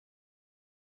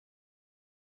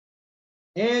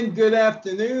And good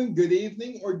afternoon, good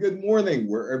evening, or good morning,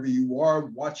 wherever you are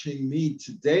watching me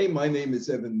today. My name is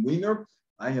Evan Weiner.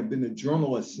 I have been a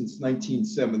journalist since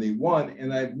 1971,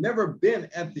 and I've never been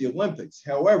at the Olympics.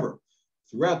 However,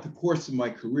 throughout the course of my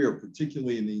career,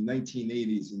 particularly in the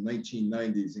 1980s and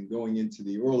 1990s and going into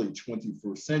the early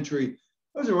 21st century,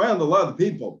 I was around a lot of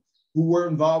people who were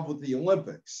involved with the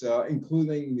Olympics,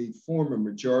 including the former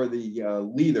majority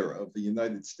leader of the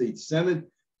United States Senate,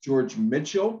 George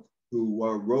Mitchell, who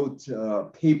wrote a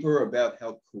paper about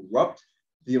how corrupt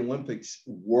the Olympics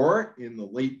were in the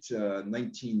late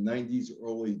 1990s,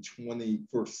 early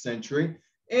 21st century,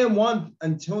 and Juan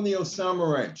Antonio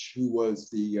Samaranch, who was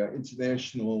the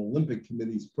International Olympic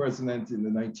Committee's president in the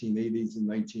 1980s and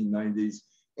 1990s,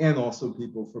 and also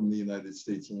people from the United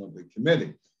States Olympic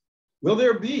Committee. Will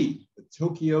there be the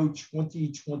Tokyo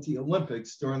 2020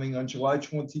 Olympics starting on July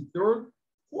 23rd?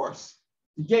 Of course,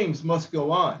 the games must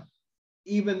go on.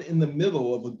 Even in the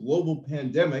middle of a global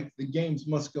pandemic, the games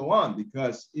must go on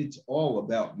because it's all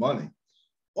about money,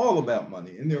 all about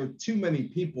money. And there are too many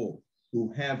people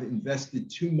who have invested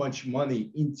too much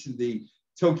money into the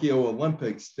Tokyo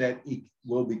Olympics that it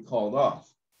will be called off.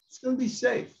 It's going to be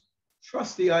safe.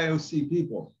 Trust the IOC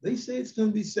people. They say it's going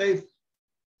to be safe.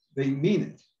 They mean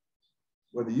it.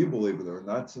 Whether you believe it or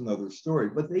not, it's another story,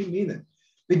 but they mean it.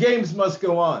 The games must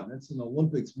go on. That's an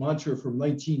Olympics mantra from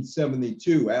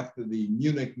 1972 after the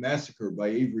Munich massacre by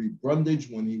Avery Brundage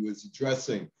when he was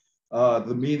addressing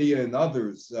the media and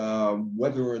others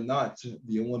whether or not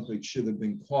the Olympics should have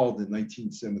been called in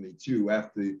 1972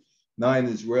 after 9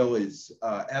 Israeli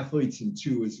athletes and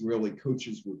 2 Israeli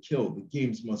coaches were killed. The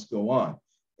games must go on,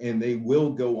 and they will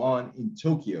go on in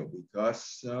Tokyo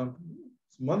because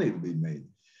it's money to be made.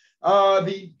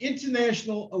 The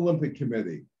International Olympic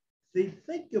Committee, they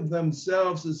think of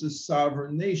themselves as a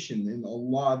sovereign nation in a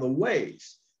lot of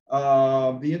ways.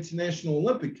 The International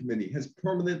Olympic Committee has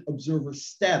permanent observer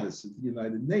status at the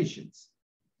United Nations.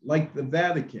 Like the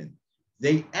Vatican,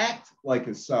 they act like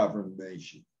a sovereign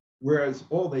nation, whereas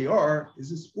all they are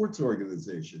is a sports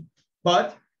organization.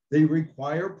 But they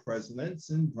require presidents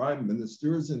and prime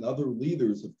ministers and other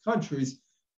leaders of countries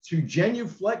to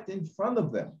genuflect in front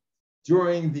of them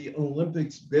during the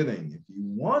Olympics bidding. If you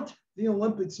want the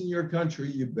Olympics in your country,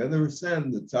 you better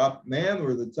send the top man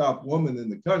or the top woman in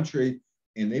the country,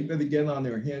 and they better get on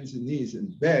their hands and knees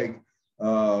and beg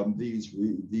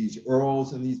these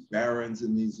earls and these barons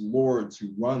and these lords who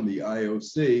run the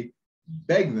IOC,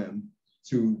 beg them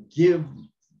to give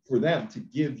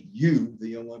you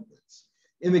the Olympics.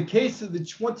 In the case of the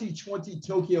 2020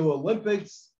 Tokyo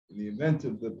Olympics, in the event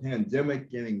of the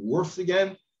pandemic getting worse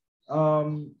again,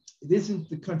 it isn't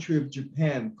the country of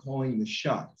Japan calling the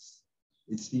shots.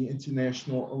 It's the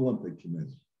International Olympic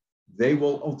Committee. They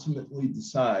will ultimately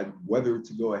decide whether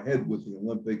to go ahead with the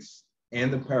Olympics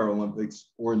and the Paralympics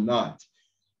or not.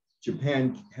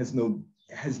 Japan has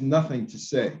nothing to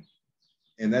say.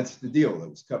 And that's the deal that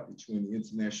was cut between the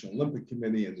International Olympic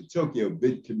Committee and the Tokyo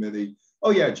Bid Committee. Oh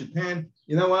yeah, Japan,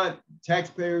 you know what?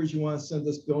 Taxpayers, you want to send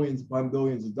us billions upon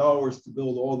billions of dollars to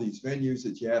build all these venues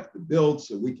that you have to build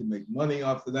so we can make money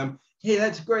off of them. Hey,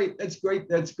 that's great, that's great,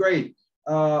 that's great.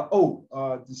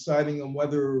 Deciding on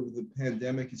whether the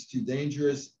pandemic is too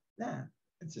dangerous,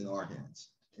 it's in our hands,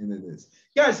 and it is.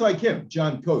 Guys like him,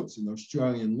 John Coates, an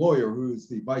Australian lawyer who is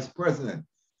the vice president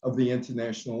of the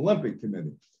International Olympic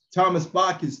Committee. Thomas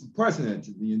Bach is the president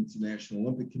of the International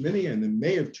Olympic Committee, and in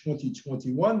May of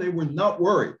 2021, they were not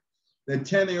worried that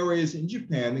 10 areas in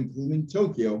Japan, including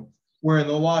Tokyo, were in a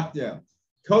lockdown.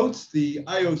 Coates, the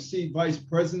IOC vice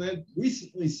president,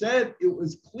 recently said it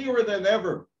was clearer than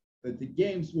ever that the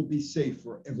games will be safe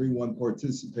for everyone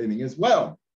participating, as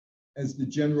well as the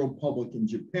general public in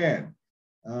Japan.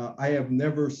 I have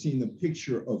never seen a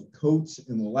picture of Coates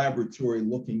in a laboratory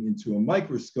looking into a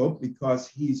microscope because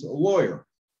he's a lawyer.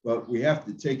 But we have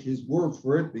to take his word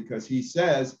for it because he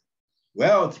says,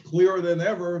 well, it's clearer than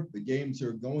ever. The games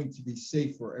are going to be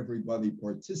safe for everybody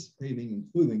participating,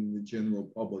 including the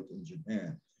general public in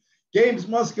Japan. Games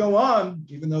must go on,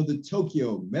 even though the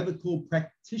Tokyo Medical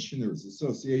Practitioners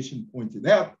Association pointed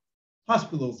out,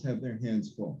 hospitals have their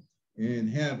hands full and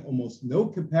have almost no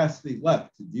capacity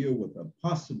left to deal with a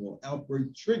possible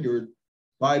outbreak triggered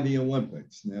by the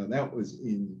Olympics. Now, that was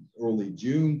in early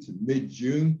June to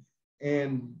mid-June,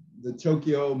 and the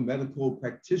Tokyo Medical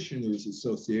Practitioners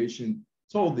Association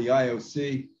told the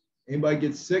IOC, anybody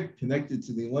gets sick connected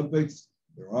to the Olympics,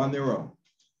 they're on their own.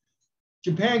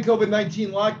 Japan COVID-19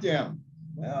 lockdown.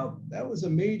 Well, that was a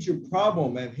major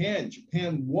problem at hand.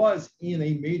 Japan was in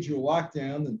a major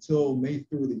lockdown until May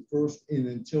 31st, and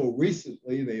until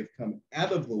recently, they have come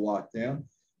out of the lockdown.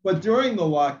 But during the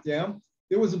lockdown,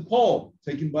 There was a poll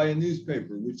taken by a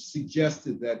newspaper which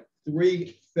suggested that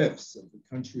 3/5 of the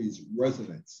country's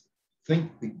residents think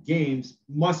the games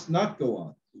must not go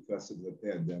on because of the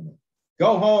pandemic.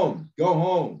 Go home, go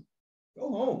home, go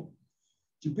home.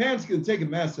 Japan's going to take a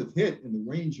massive hit in the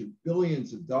range of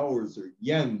billions of dollars or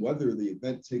yen, whether the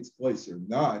event takes place or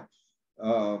not.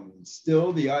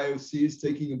 Still, the IOC is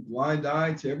taking a blind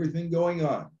eye to everything going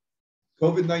on.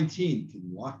 COVID-19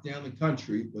 can lock down the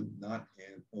country, but not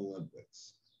an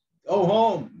Olympics. Go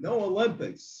home, no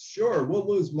Olympics. Sure, we'll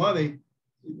lose money.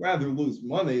 We'd rather lose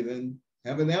money than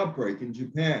have an outbreak in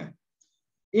Japan.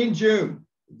 In June,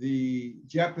 the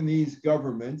Japanese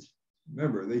government,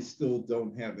 remember, they still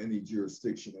don't have any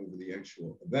jurisdiction over the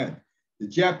actual event. The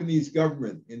Japanese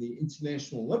government and the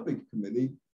International Olympic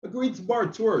Committee agreed to bar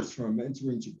tourists from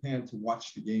entering Japan to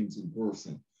watch the games in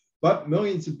person. But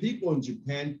millions of people in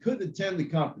Japan could attend the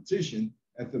competition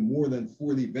at the more than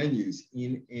 40 venues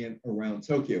in and around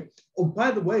Tokyo. Oh,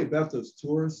 by the way, about those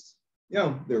tourists,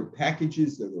 there are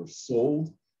packages that are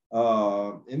sold,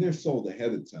 and they're sold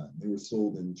ahead of time. They were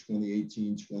sold in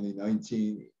 2018,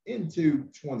 2019, into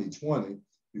 2020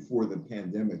 before the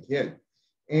pandemic hit.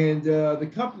 And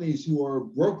the companies who are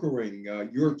brokering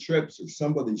your trips or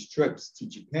somebody's trips to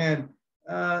Japan,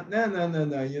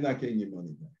 no, you're not getting your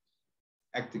money back.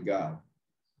 Act to God.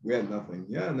 We had nothing.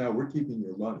 Yeah, no, we're keeping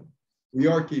your money. We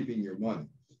are keeping your money.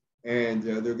 And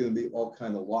there are going to be all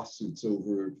kinds of lawsuits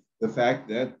over the fact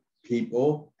that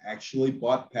people actually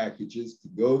bought packages to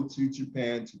go to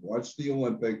Japan to watch the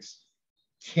Olympics,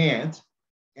 can't.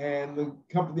 And the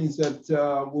companies that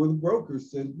were the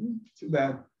brokers said, too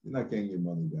bad, you're not getting your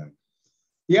money back.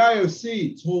 The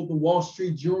IOC told the Wall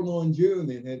Street Journal in June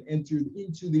it had entered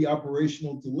into the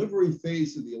operational delivery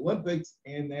phase of the Olympics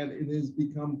and that it has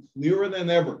become clearer than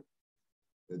ever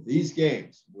that these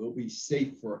games will be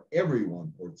safe for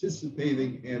everyone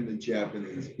participating and the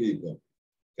Japanese people.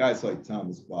 Guys like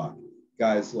Thomas Bach,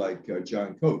 guys like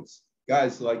John Coates,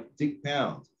 guys like Dick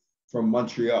Pound from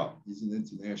Montreal. He's an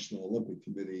International Olympic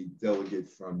Committee delegate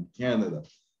from Canada.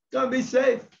 Gonna be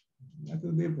safe, not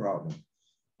gonna be a problem.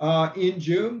 In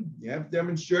June, you have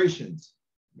demonstrations,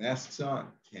 masks on,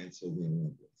 cancel the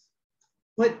Olympics.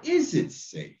 But is it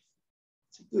safe?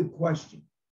 It's a good question.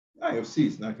 The IOC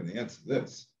is not going to answer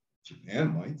this.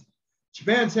 Japan might.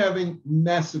 Japan's having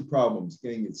massive problems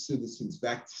getting its citizens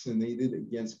vaccinated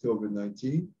against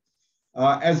COVID-19.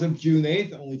 As of June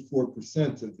 8th, only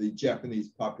 4% of the Japanese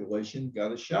population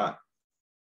got a shot.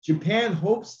 Japan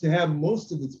hopes to have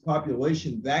most of its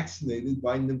population vaccinated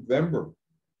by November.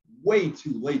 Way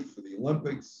too late for the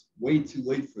Olympics, way too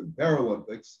late for the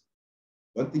Paralympics,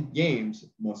 but the games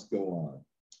must go on.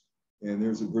 And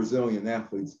there's a Brazilian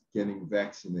athlete getting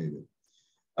vaccinated.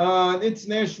 An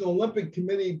International Olympic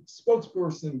Committee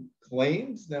spokesperson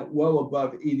claims that well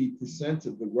above 80%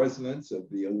 of the residents of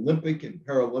the Olympic and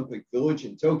Paralympic Village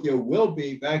in Tokyo will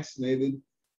be vaccinated,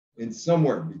 and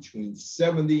somewhere between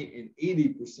 70 and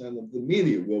 80% of the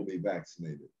media will be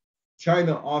vaccinated.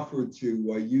 China offered to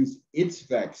use its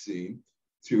vaccine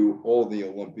to all the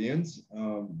Olympians.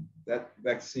 That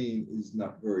vaccine is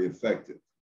not very effective,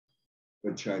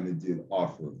 but China did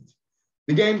offer it.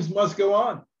 The games must go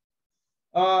on.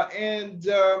 And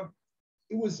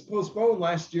it was postponed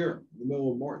last year, in the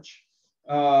middle of March,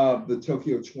 the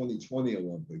Tokyo 2020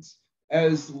 Olympics.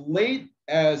 As late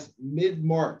as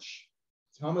mid-March,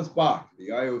 Thomas Bach, the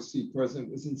IOC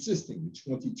president, was insisting the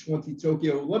 2020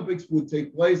 Tokyo Olympics would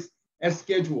take place as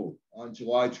scheduled on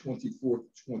July 24th,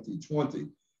 2020.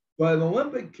 But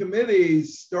Olympic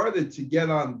committees started to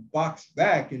get on Bach's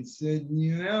back and said,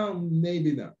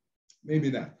 maybe not,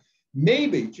 maybe not.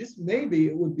 Maybe, just maybe,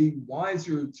 it would be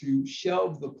wiser to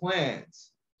shelve the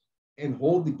plans and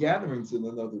hold the gatherings at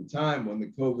another time when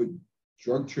the COVID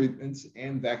drug treatments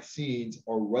and vaccines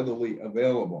are readily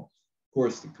available. Of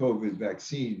course, the COVID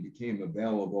vaccine became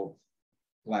available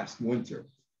last winter.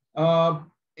 And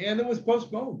it was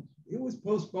postponed. It was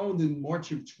postponed in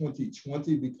March of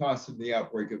 2020 because of the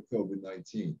outbreak of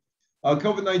COVID-19.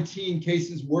 COVID-19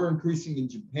 cases were increasing in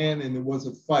Japan, and there was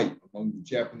a fight among the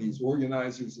Japanese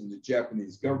organizers and the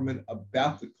Japanese government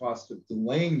about the cost of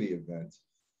delaying the event.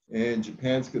 And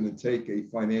Japan's going to take a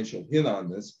financial hit on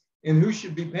this. And who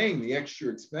should be paying the extra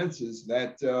expenses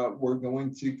that were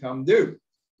going to come due?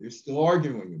 They're still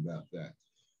arguing about that.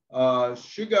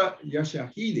 Suga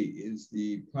Yoshihide is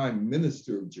the Prime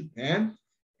Minister of Japan.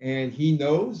 And he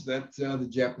knows that the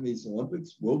Japanese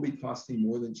Olympics will be costing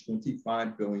more than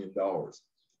 $25 billion.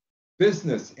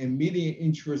 Business and media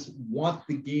interests want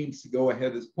the games to go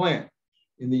ahead as planned.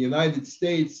 In the United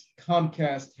States,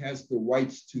 Comcast has the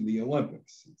rights to the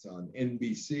Olympics. It's on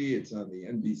NBC, it's on the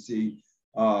NBC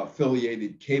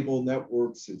affiliated cable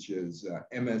networks such as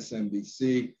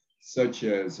MSNBC, such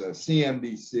as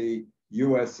CNBC,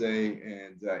 USA,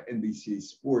 and NBC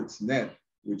Sports Net,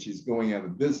 which is going out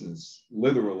of business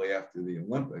literally after the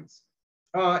Olympics.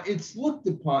 It's looked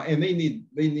upon, and they need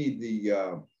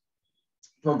the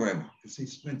programming because they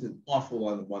spent an awful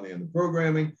lot of money on the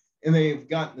programming, and they've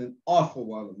gotten an awful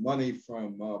lot of money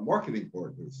from marketing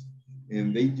partners,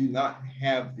 and they do not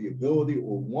have the ability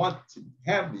or want to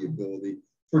have the ability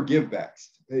for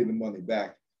givebacks to pay the money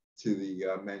back to the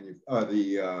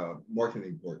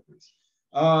marketing partners.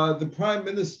 The Prime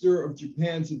Minister of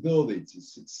Japan's ability to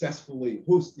successfully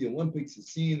host the Olympics is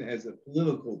seen as a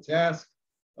political task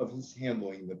of his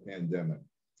handling the pandemic.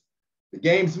 The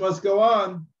games must go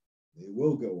on. They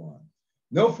will go on.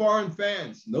 No foreign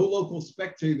fans, no local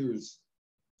spectators,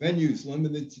 venues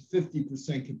limited to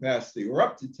 50% capacity or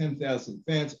up to 10,000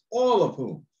 fans, all of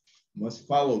whom must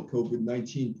follow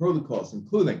COVID-19 protocols,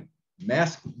 including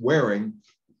mask wearing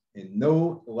and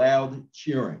no loud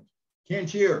cheering. Can't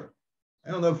cheer.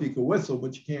 I don't know if you can whistle,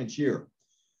 but you can't cheer.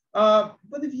 But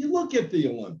if you look at the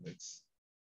Olympics,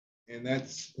 and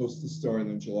that's supposed to start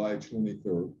on July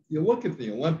 23rd, you look at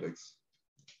the Olympics,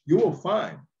 you will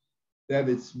find that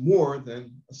it's more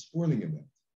than a sporting event.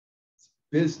 It's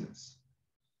business,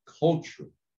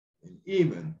 culture, and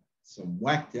even some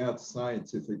whacked out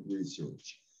scientific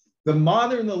research. The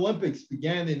modern Olympics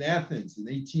began in Athens in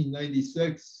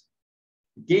 1896.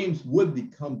 The games would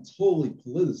become totally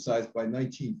politicized by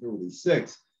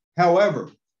 1936.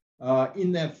 However,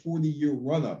 in that 40-year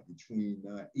run-up between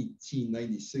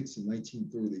 1896 and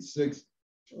 1936,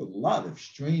 a lot of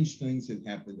strange things had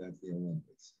happened at the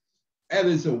Olympics. That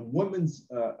is a woman's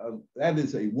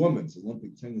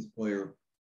Olympic tennis player,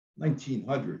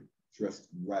 1900, dressed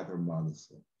rather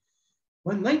modestly.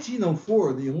 But in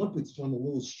 1904, the Olympics went a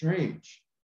little strange.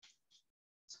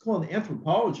 It's called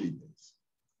Anthropology Days.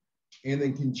 And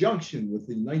in conjunction with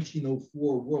the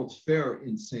 1904 World's Fair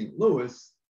in St.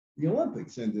 Louis, the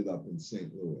Olympics ended up in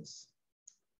St. Louis.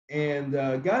 And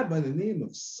a guy by the name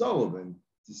of Sullivan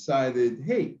decided,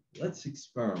 hey, let's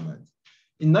experiment.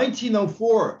 In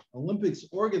 1904, Olympics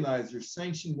organizers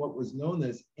sanctioned what was known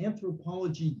as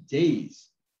Anthropology Days,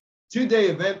 two-day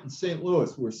event in St.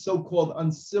 Louis where so-called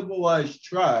uncivilized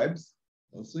tribes,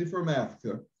 mostly from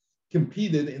Africa,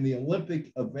 competed in the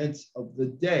Olympic events of the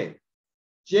day.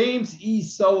 James E.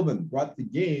 Sullivan brought the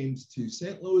games to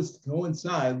St. Louis to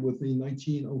coincide with the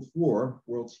 1904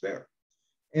 World's Fair.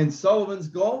 And Sullivan's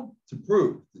goal? To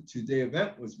prove the two-day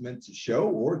event was meant to show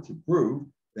or to prove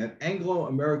that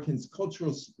Anglo-Americans'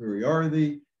 cultural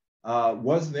superiority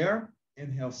was there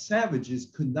and how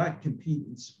savages could not compete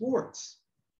in sports.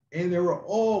 And there were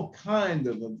all kinds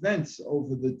of events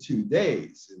over the 2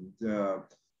 days. And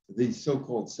these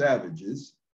so-called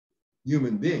savages,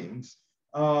 human beings,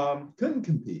 couldn't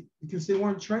compete because they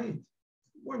weren't trained.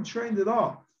 They weren't trained at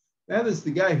all. That is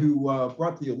the guy who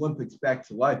brought the Olympics back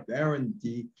to life, Baron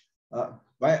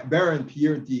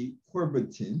Pierre de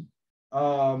Coubertin.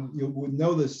 You would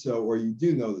know this, or you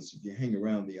do know this if you hang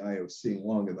around the IOC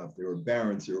long enough. There were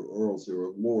barons, there were earls, there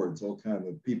were lords, all kinds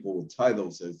of people with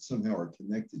titles that somehow are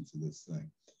connected to this thing.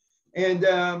 And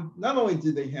not only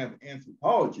did they have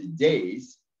Anthropology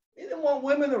Days, they didn't want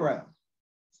women around.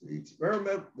 So they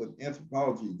experiment with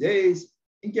Anthropology Days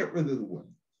and get rid of the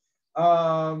women.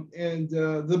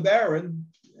 The baron,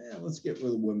 let's get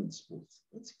rid of women's sports.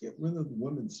 Let's get rid of the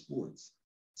women's sports.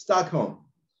 Stockholm,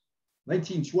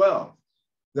 1912.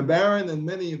 The baron and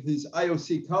many of his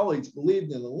IOC colleagues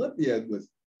believed an Olympiad with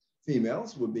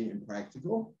females would be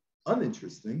impractical,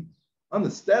 uninteresting,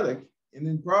 unaesthetic, and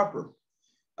improper.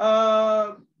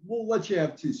 We'll let you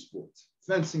have two sports,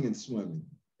 fencing and swimming.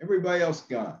 Everybody else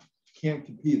gone. Can't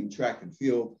compete in track and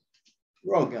field.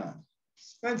 We're all gone.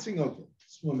 Fencing, okay.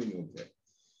 Swimming, okay.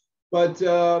 But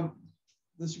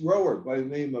this rower by the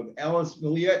name of Alice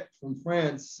Milliet from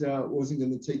France wasn't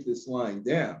going to take this lying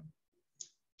down.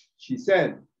 She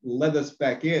said, let us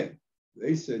back in.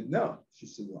 They said, no. She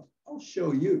said, well, I'll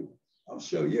show you. I'll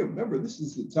show you. Remember, this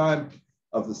is the time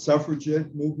of the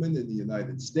suffragette movement in the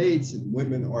United States, and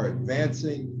women are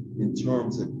advancing in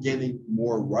terms of getting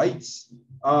more rights.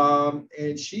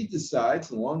 And she decides,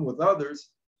 along with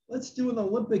others, let's do an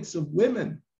Olympics of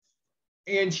women.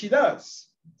 And she does.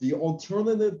 The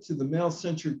alternative to the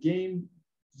male-centric game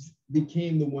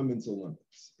became the Women's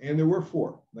Olympics. And there were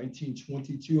four,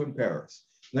 1922 in Paris,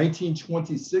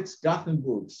 1926,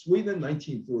 Gothenburg, Sweden,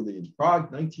 1930 in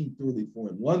Prague, 1934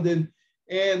 in London.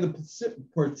 And the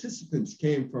participants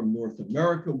came from North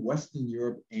America, Western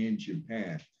Europe, and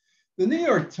Japan. The New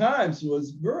York Times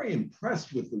was very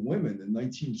impressed with the women in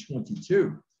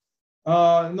 1922.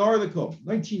 An article,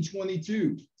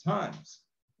 1922 Times.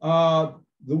 The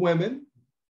women,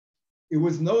 it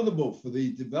was notable for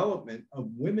the development of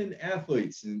women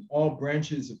athletes in all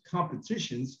branches of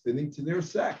competitions fitting to their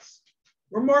sex.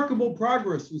 Remarkable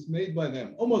progress was made by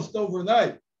them almost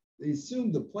overnight. They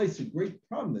assumed a place of great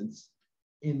prominence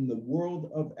in the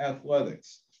world of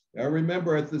athletics. Now,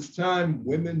 remember, at this time,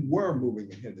 women were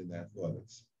moving ahead in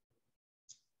athletics.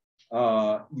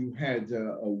 You had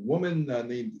a woman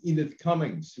named Edith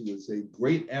Cummings, who was a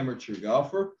great amateur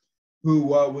golfer, who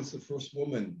was the first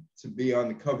woman to be on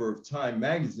the cover of Time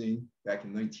magazine back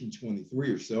in 1923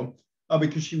 or so,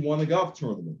 because she won a golf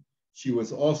tournament. She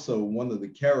was also one of the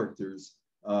characters,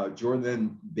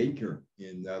 Jordan Baker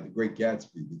in The Great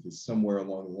Gatsby, because somewhere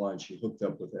along the line she hooked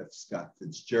up with F. Scott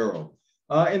Fitzgerald.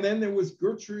 And then there was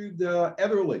Gertrude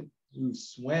Ederle, who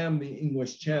swam the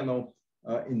English Channel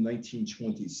in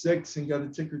 1926 and got a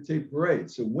ticker tape parade.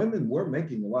 So women were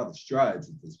making a lot of strides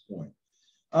at this point.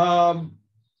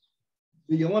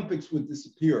 The Olympics would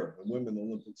disappear. The Women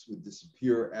Olympics would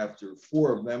disappear after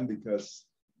 4 of them because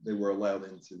they were allowed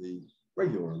into the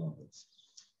regular Olympics.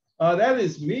 That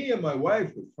is me and my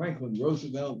wife with Franklin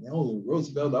Roosevelt and Eleanor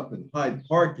Roosevelt up in Hyde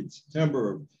Park in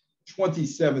September of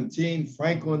 2017.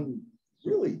 Franklin,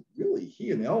 really,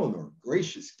 he and Eleanor,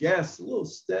 gracious guests, a little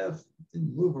stiff,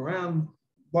 didn't move around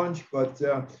bunch, but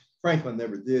Franklin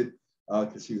never did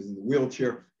because he was in the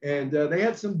wheelchair. And they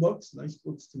had some books, nice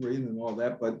books to read and all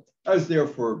that, but I was there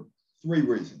for 3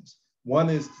 reasons. One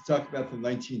is to talk about the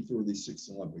 1936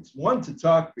 Olympics. One, to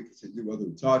talk, because I do other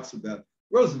talks, about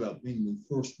Roosevelt being the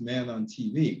first man on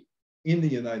TV in the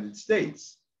United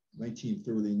States,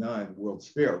 1939 World's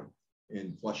Fair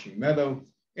in Flushing Meadow.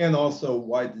 And also,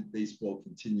 why did baseball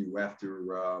continue after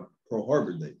Pearl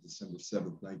Harbor Day, December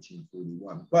 7th,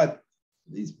 1941? But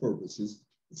for these purposes,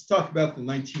 let's talk about the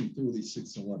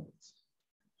 1936 Olympics.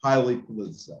 Highly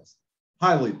politicized,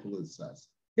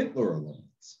 Hitler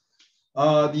Olympics.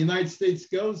 The United States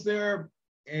goes there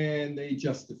and they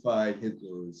justify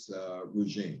Hitler's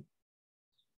regime.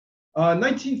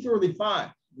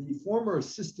 1935, the former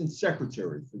Assistant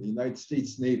Secretary for the United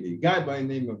States Navy, a guy by the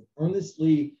name of Ernest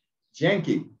Lee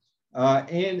Janke,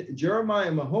 and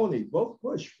Jeremiah Mahoney both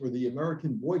pushed for the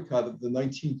American boycott of the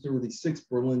 1936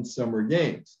 Berlin Summer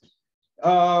Games.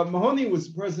 Mahoney was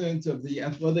president of the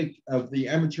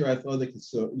Amateur Athletic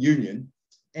Union,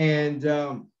 and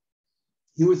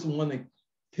he was the one that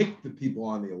picked the people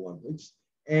on the Olympics.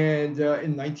 And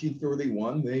in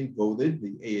 1931, they voted,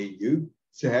 the AAU,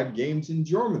 to have games in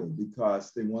Germany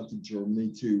because they wanted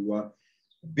Germany to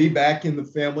be back in the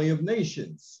family of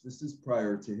nations. This is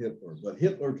prior to Hitler, but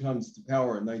Hitler comes to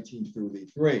power in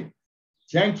 1933.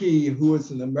 Janke, who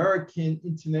was an American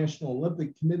International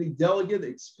Olympic Committee delegate,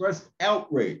 expressed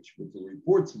outrage with the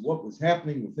reports of what was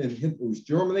happening within Hitler's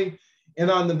Germany.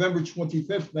 And on November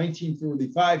 25th,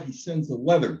 1935, he sends a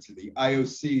letter to the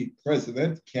IOC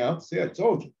president, Count, see, I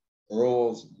told you,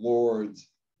 earls, lords,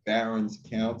 barons,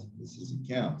 count, this is a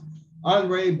count,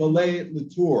 Henri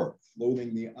Ballet-Latour,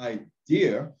 floating the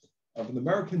idea of an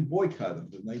American boycott of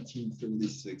the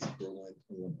 1936 Berlin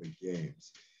Olympic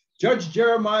Games. Judge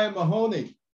Jeremiah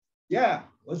Mahoney, yeah,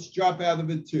 let's drop out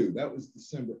of it too. That was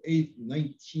December 8th,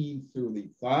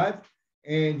 1935.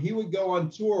 And he would go on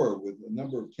tour with a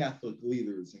number of Catholic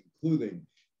leaders, including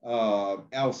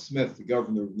Al Smith, the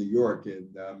governor of New York,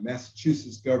 and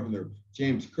Massachusetts Governor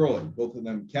James Curley, both of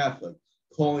them Catholic,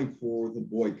 calling for the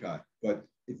boycott, but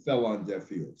it fell on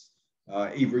deaf ears.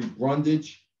 Avery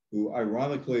Brundage, who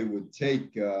ironically would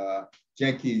take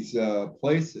Janke's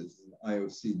place as an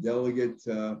IOC delegate,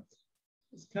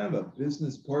 was kind of a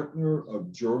business partner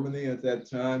of Germany at that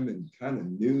time and kind of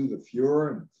knew the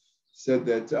Fuhrer and said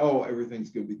that, oh,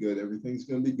 everything's going to be good. Everything's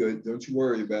going to be good. Don't you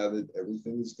worry about it.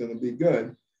 Everything's going to be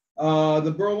good.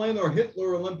 The Berlin or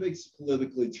Hitler Olympics,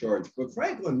 politically charged. But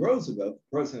Franklin Roosevelt,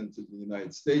 the president of the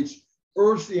United States,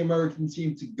 urged the American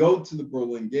team to go to the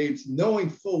Berlin Games, knowing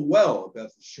full well about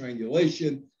the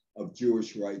strangulation of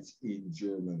Jewish rights in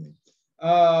Germany.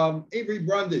 Avery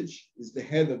Brundage is the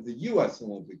head of the U.S.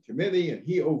 Olympic Committee, and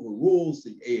he overrules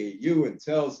the AAU and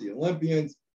tells the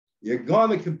Olympians, you're going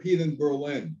to compete in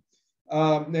Berlin.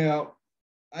 Now,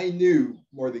 I knew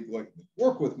Marty Glickman,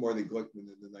 worked with Marty Glickman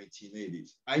in the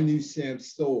 1980s. I knew Sam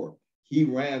Stoller. He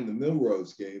ran the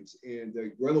Milrose Games, and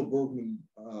Gretel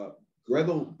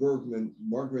Bergman,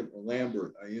 Margaret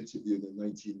Lambert, I interviewed in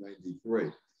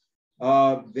 1993.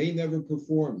 They never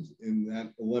performed in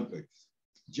that Olympics.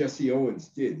 Jesse Owens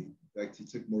did. In fact, he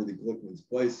took Marty Glickman's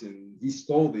place, and he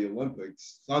stole the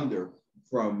Olympics thunder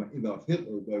from Adolf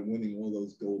Hitler by winning all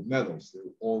those gold medals. They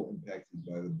were all impacted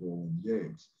by the Berlin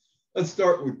Games. Let's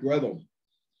start with Gretel.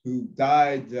 who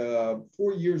died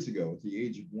 4 years ago at the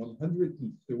age of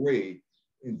 103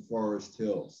 in Forest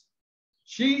Hills.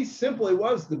 She simply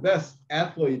was the best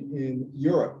athlete in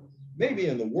Europe, maybe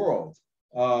in the world,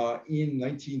 in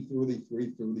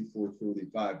 1933, 34,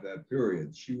 35, that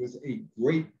period. She was a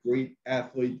great, great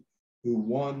athlete who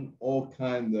won all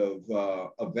kinds of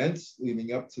events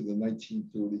leading up to the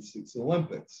 1936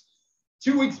 Olympics.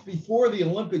 2 weeks before the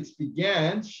Olympics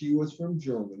began, she was from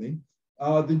Germany.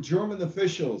 The German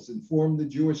officials informed the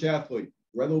Jewish athlete,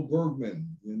 Gretel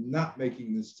Bergmann, you're not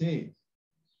making this team.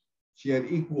 She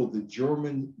had equaled the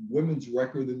German women's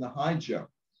record in the high jump.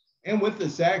 And with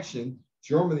this action,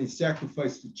 Germany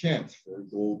sacrificed a chance for a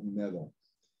gold medal.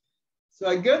 So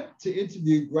I got to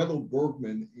interview Gretel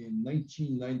Bergmann in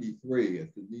 1993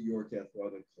 at the New York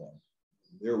Athletic Club.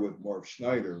 There with Marv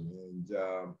Schneider.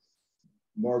 And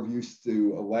Marv used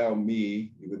to allow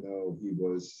me, even though he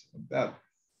was about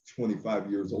 25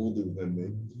 years older than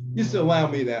me, used to allow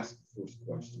me to ask the first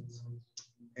questions.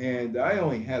 And I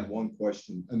only had one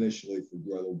question initially for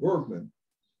Gretel Bergmann,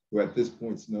 who at this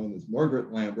point is known as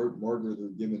Margaret Lambert. Margaret, her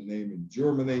given name in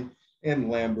Germany, and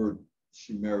Lambert,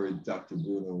 she married Dr.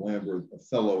 Bruno Lambert, a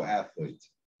fellow athlete,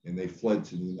 and they fled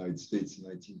to the United States in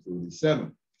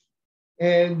 1937.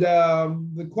 And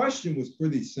the question was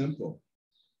pretty simple.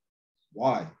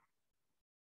 Why?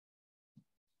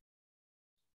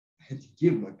 I had to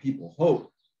give my people hope.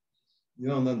 You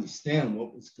don't understand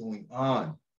what was going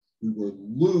on. We were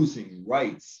losing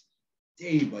rights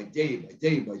day by day, by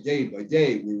day, by day, by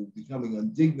day. We were becoming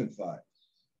undignified.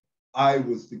 I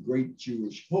was the great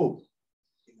Jewish hope,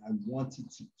 and I wanted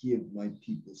to give my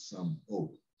people some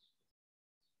hope.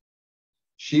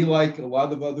 She, like a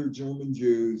lot of other German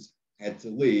Jews, had to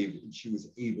leave, and she was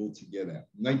able to get out.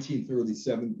 In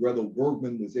 1937, Gretel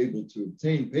Bergmann was able to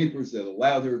obtain papers that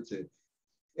allowed her to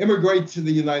immigrate to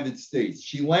the United States.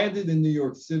 She landed in New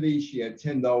York City. She had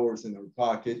 $10 in her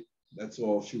pocket. That's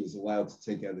all she was allowed to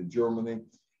take out of Germany.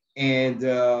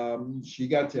 And she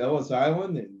got to Ellis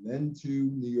Island and then to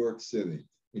New York City.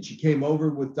 And she came over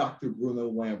with Dr. Bruno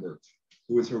Lambert,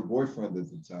 who was her boyfriend at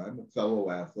the time, a fellow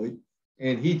athlete.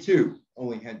 And he too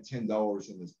only had $10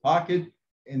 in his pocket,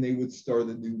 and they would start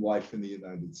a new life in the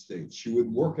United States. She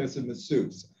would work as a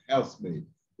masseuse, a housemaid,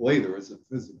 later as a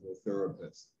physical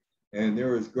therapist. And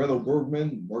there is Gretel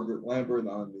Bergmann, Margaret Lambert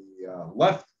on the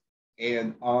left,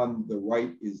 and on the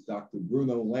right is Dr.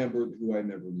 Bruno Lambert, who I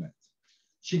never met.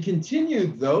 She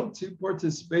continued, though, to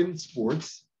participate in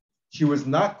sports. She was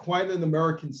not quite an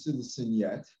American citizen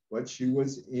yet, but she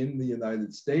was in the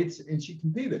United States, and she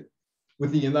competed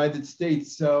with the United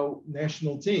States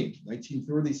national team.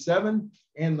 1937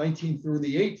 and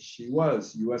 1938, she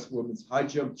was U.S. Women's High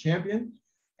Jump champion.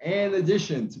 In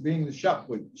addition to being the shot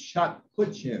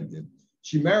put champion,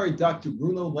 she married Dr.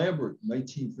 Bruno Lambert in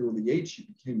 1938. She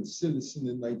became a citizen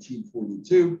in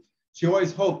 1942. She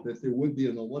always hoped that there would be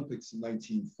an Olympics in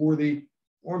 1940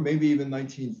 or maybe even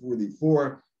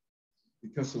 1944.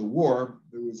 Because of the war,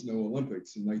 there was no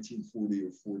Olympics in 1940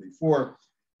 or 44.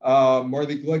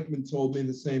 Marty Glickman told me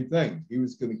the same thing. He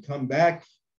was going to come back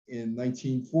in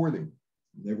 1940.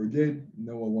 Never did,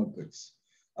 no Olympics.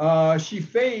 She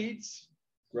fades,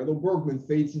 Gretel Bergmann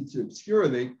fades into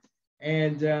obscurity,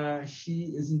 and she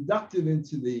is inducted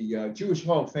into the Jewish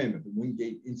Hall of Fame at the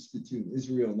Wingate Institute in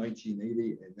Israel in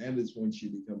 1980, and that is when she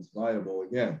becomes viable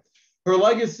again. Her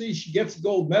legacy, she gets a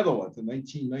gold medal at the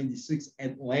 1996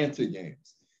 Atlanta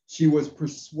Games. She was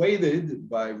persuaded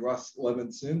by Russ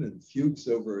Levinson and Fuchs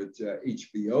over at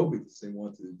HBO because they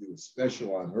wanted to do a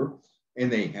special on her,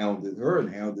 and they hounded her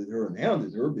and hounded her and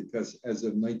hounded her because as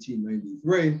of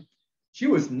 1993, she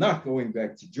was not going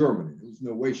back to Germany. There was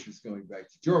no way she was going back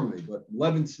to Germany, but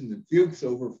Levinson and Fuchs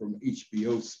over from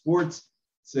HBO Sports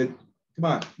said, come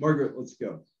on, Margaret, let's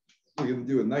go. We're going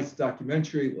to do a nice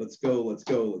documentary. Let's go, let's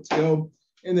go, let's go.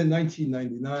 And in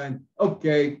 1999,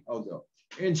 okay, I'll go.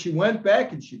 And she went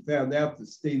back and she found out the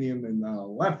stadium in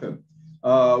Lapham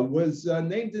was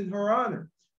named in her honor.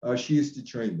 She used to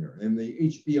train there. And the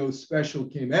HBO special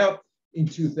came out in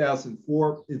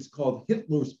 2004. It's called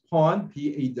Hitler's Pawn,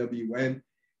 P-A-W-N.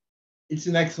 It's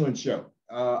an excellent show.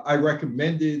 I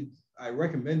recommend it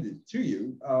to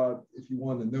you if you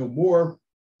want to know more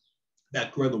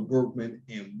about Gretel Bergmann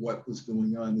and what was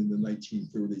going on in the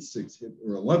 1936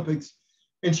 Hitler Olympics.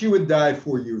 And she would die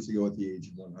 4 years ago at the age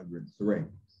of 103.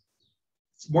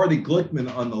 It's Marty Glickman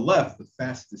on the left, the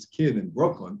fastest kid in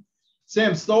Brooklyn.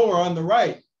 Sam Stoller on the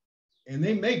right. And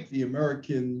they make the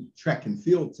American track and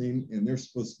field team, and they're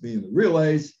supposed to be in the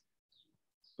relays.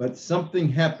 But something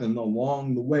happened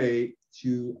along the way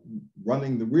to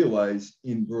running the relays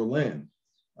in Berlin.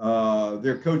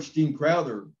 Their coach, Dean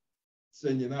Crowder,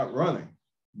 said, you're not running.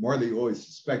 Marty always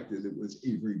suspected it was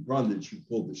Avery Brundage who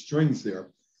pulled the strings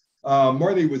there.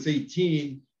 Marty was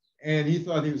 18, and he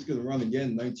thought he was going to run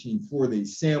again in 1940.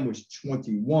 Sam was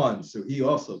 21, so he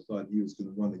also thought he was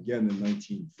going to run again in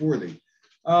 1940.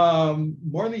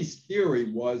 Marty's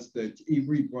theory was that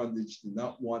Avery Brundage did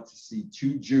not want to see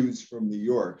two Jews from New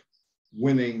York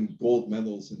winning gold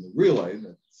medals in the relay.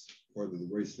 That's part of the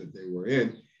race that they were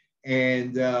in.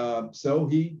 And so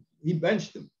he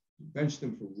benched him. He benched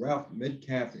him for Ralph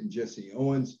Metcalf and Jesse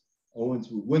Owens. Owens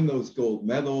would win those gold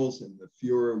medals, and the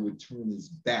Fuhrer would turn his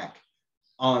back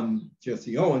on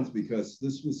Jesse Owens because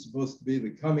this was supposed to be the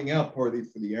coming out party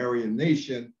for the Aryan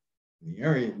Nation. And the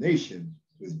Aryan Nation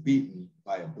was beaten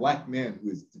by a black man who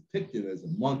is depicted as a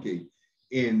monkey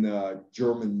in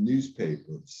German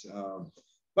newspapers.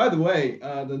 By the way,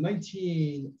 the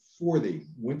 1940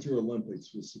 Winter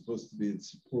Olympics was supposed to be in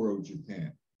Sapporo,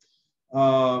 Japan.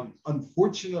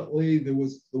 Unfortunately, there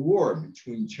was the war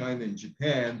between China and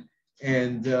Japan,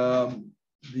 and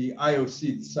the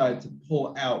IOC decided to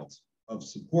pull out of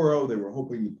Sapporo. They were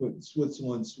hoping to put it in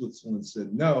Switzerland. Switzerland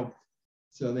said no.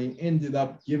 So they ended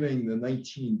up giving the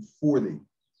 1940.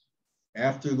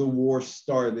 After the war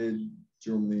started,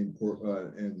 Germany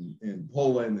and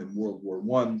Poland in World War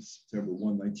I, September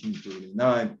 1,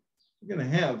 1939, we're going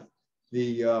to have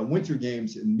the Winter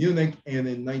Games in Munich, and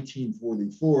in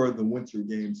 1944, the Winter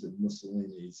Games in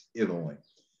Mussolini's Italy.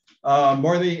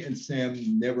 Marty and Sam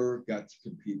never got to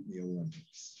compete in the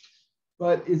Olympics.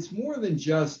 But it's more than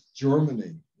just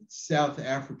Germany. It's South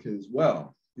Africa as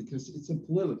well, because it's a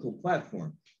political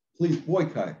platform. Please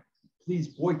boycott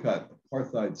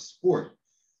apartheid sport.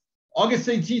 August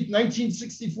 18th,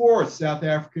 1964, South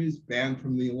Africa is banned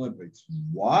from the Olympics.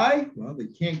 Why? Well, they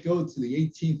can't go to the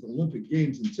 18th Olympic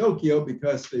Games in Tokyo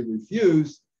because they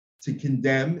refused to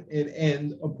condemn and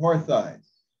end apartheid.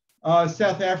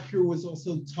 South Africa was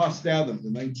also tossed out of the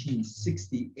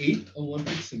 1968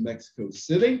 Olympics in Mexico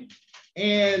City.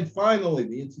 And finally,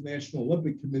 the International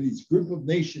Olympic Committee's group of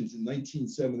nations in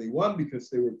 1971 because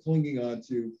they were clinging on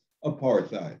to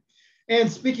apartheid. And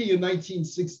speaking of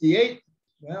 1968,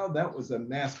 well, that was a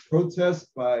mass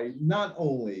protest by not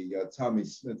only Tommy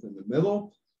Smith in the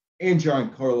middle and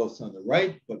John Carlos on the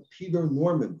right, but Peter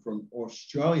Norman from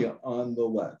Australia on the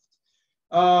left.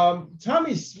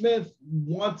 Tommy Smith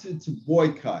wanted to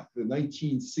boycott the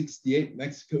 1968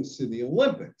 Mexico City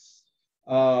Olympics.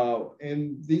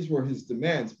 And these were his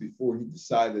demands before he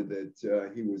decided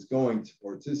that he was going to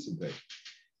participate.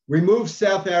 Remove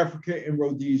South Africa and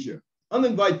Rhodesia.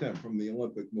 Uninvite them from the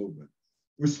Olympic movement.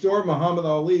 Restore Muhammad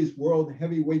Ali's world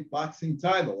heavyweight boxing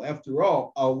title. After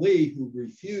all, Ali, who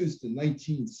refused in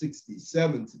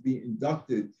 1967 to be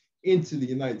inducted into the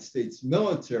United States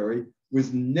military,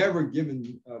 was never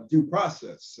given due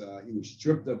process. He was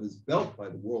stripped of his belt by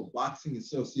the World Boxing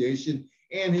Association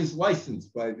and his license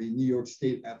by the New York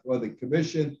State Athletic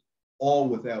Commission, all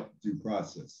without due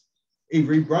process.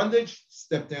 Avery Brundage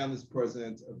stepped down as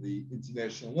president of the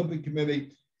International Olympic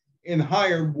Committee and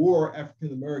hired more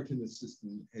African-American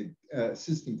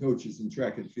assistant coaches in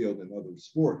track and field and other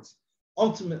sports.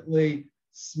 Ultimately,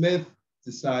 Smith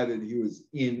decided he was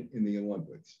in the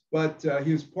Olympics, but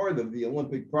he was part of the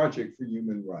Olympic Project for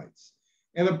Human Rights.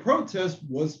 And a protest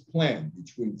was planned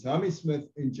between Tommy Smith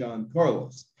and John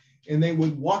Carlos, and they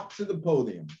would walk to the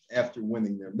podium after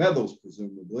winning their medals,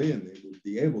 presumably, and they would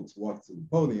be able to walk to the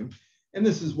podium. And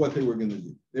this is what they were going to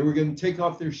do. They were going to take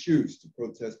off their shoes to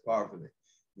protest poverty.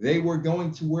 They were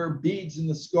going to wear beads in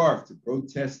the scarf to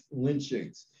protest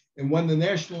lynchings. And when the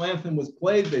national anthem was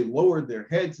played, they lowered their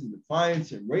heads in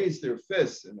defiance and raised their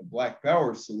fists in a Black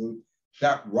Power salute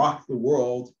that rocked the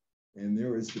world. And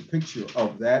there is the picture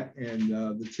of that and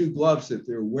the two gloves that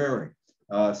they're wearing.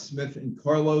 Smith and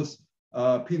Carlos,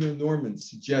 Peter Norman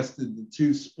suggested the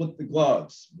two split the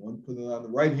gloves. One put it on the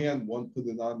right hand, one put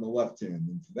it on the left hand.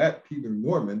 And for that, Peter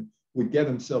Norman would get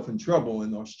himself in trouble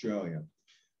in Australia.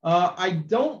 I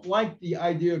don't like the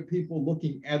idea of people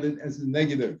looking at it as a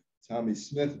negative. Tommy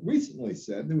Smith recently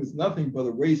said there was nothing but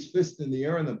a raised fist in the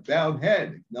air and a bowed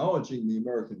head, acknowledging the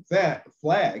American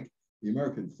flag,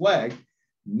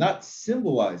 not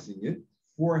symbolizing it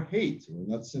for hate, or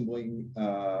not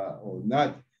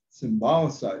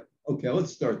symbolicizing. Okay,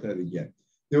 let's start that again.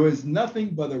 There was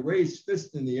nothing but a raised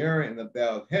fist in the air and a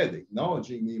bowed head,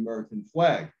 acknowledging the American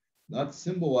flag, not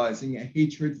symbolizing a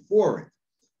hatred for it.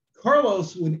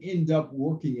 Carlos would end up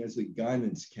working as a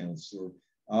guidance counselor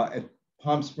at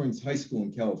Palm Springs High School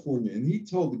in California. And he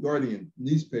told the Guardian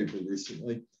newspaper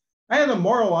recently, I had a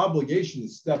moral obligation to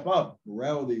step up.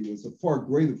 Morality was a far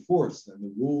greater force than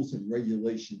the rules and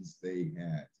regulations they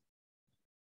had.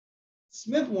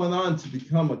 Smith went on to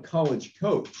become a college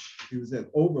coach. He was at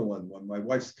Oberlin when my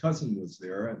wife's cousin was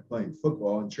there playing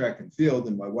football and track and field,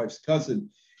 and my wife's cousin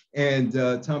and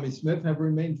Tommy Smith have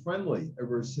remained friendly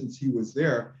ever since he was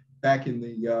there back in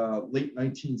the late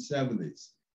 1970s.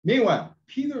 Meanwhile,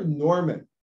 Peter Norman,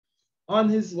 on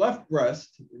his left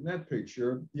breast, in that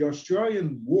picture, the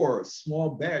Australian wore a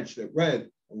small badge that read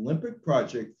Olympic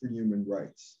Project for Human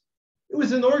Rights. It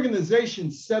was an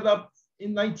organization set up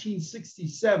in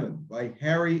 1967 by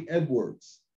Harry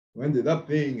Edwards, who ended up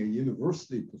being a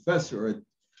university professor at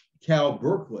Cal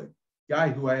Berkeley, guy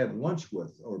who I had lunch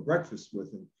with or breakfast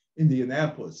with in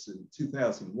Indianapolis in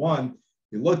 2001.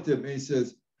 He looked at me and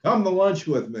says, "Come to lunch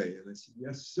with me." And I said,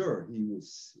 "Yes, sir." He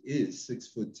is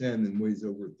 6'10" and weighs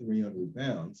over 300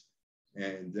 pounds.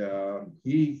 And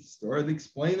he started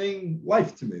explaining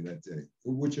life to me that day,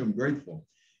 for which I'm grateful.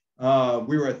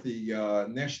 We were at the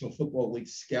National Football League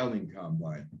Scouting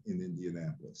Combine in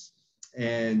Indianapolis.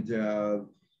 And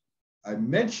I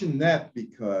mention that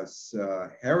because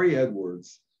Harry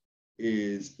Edwards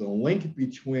is the link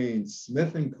between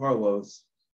Smith and Carlos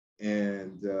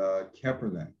and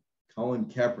Kaepernick, Colin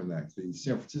Kaepernick, the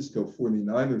San Francisco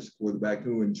 49ers quarterback,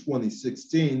 who in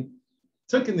 2016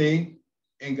 took a knee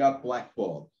and got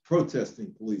blackballed,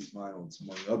 protesting police violence,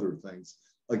 among other things,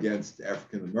 against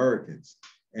African Americans.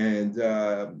 And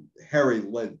Harry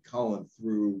led Colin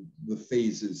through the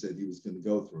phases that he was going to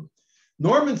go through.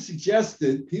 Norman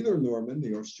suggested, Peter Norman,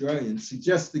 the Australian,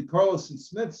 suggested Carlos and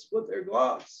Smith split their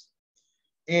gloves.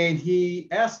 And he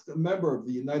asked a member of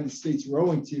the United States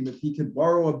rowing team if he could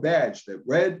borrow a badge that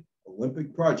read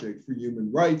Olympic Project for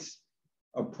Human Rights,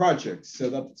 a project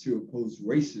set up to oppose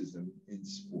racism in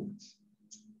sports.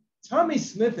 Tommy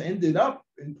Smith ended up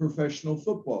in professional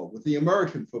football with the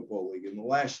American Football League in the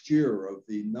last year of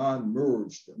the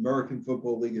non-merged American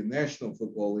Football League and National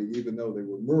Football League, even though they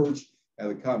were merged, had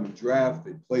a common draft,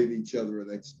 they played each other in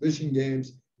exhibition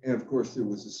games, and of course there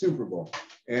was a Super Bowl.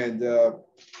 And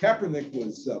Kaepernick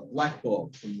was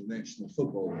blackballed from the National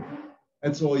Football League.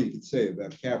 That's all you could say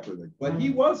about Kaepernick, but he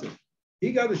wasn't.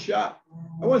 He got a shot.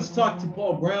 I once talked to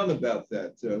Paul Brown about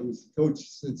that, who was the coach of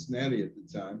Cincinnati at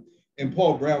the time. And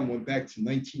Paul Brown went back to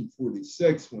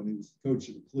 1946 when he was the coach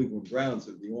of the Cleveland Browns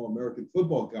of the All-American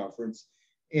Football Conference.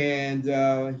 And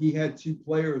he had two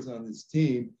players on his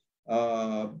team,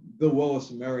 Bill Willis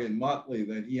and Marion Motley,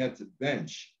 that he had to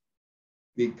bench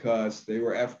because they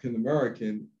were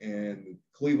African-American, and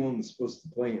Cleveland was supposed to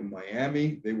play in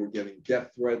Miami. They were getting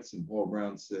death threats, and Paul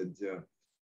Brown said,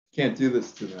 can't do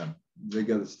this to them. They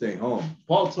got to stay home.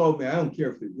 Paul told me, I don't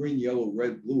care if they're green, yellow,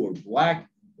 red, blue, or black,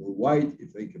 or white,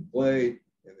 if they can play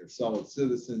and they're solid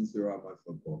citizens, they're on my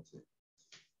football team.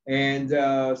 And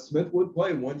Smith would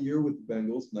play 1 year with the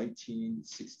Bengals,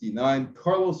 1969.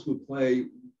 Carlos would play,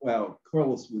 well,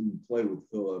 Carlos wouldn't play with the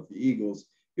Philadelphia Eagles.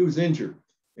 He was injured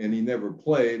and he never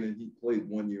played, and he played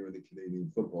 1 year in the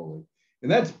Canadian Football League.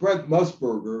 And that's Brent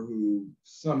Musburger, who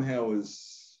somehow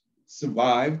has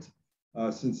survived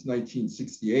since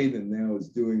 1968 and now is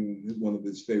doing one of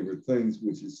his favorite things,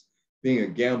 which is being a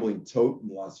gambling tote in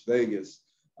Las Vegas.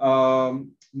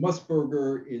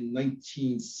 Musburger in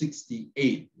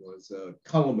 1968 was a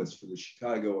columnist for the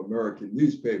Chicago American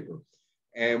newspaper.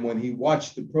 And when he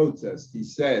watched the protest, he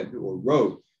said or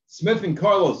wrote, Smith and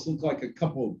Carlos look like a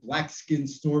couple of black-skinned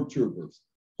stormtroopers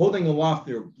holding aloft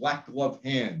their black gloved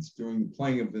hands during the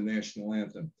playing of the national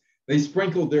anthem. They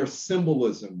sprinkled their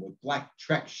symbolism with black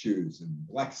track shoes and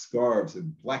black scarves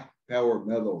and black power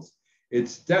medals.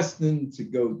 It's destined to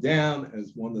go down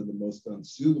as one of the most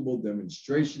unsuitable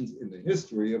demonstrations in the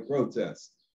history of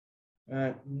protest.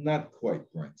 Not quite,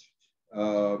 Brent.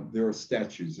 There are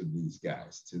statues of these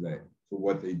guys today for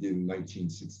what they did in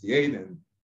 1968, and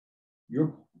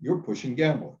you're pushing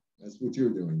gambling. That's what you're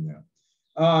doing now.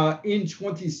 In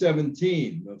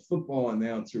 2017, the football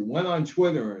announcer went on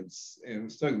Twitter and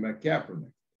was talking about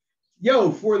Kaepernick.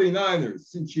 Yo, 49ers,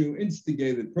 since you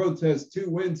instigated protests, 2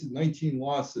 wins and 19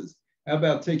 losses, how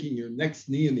about taking your next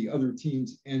knee in the other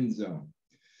team's end zone?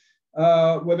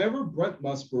 Whenever Brent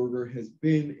Musburger has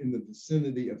been in the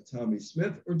vicinity of Tommy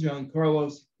Smith or John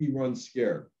Carlos, he runs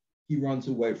scared. He runs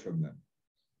away from them.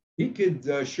 He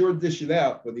could sure dish it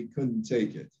out, but he couldn't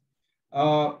take it.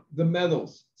 The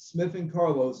medals, Smith and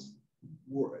Carlos,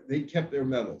 they kept their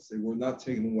medals. They were not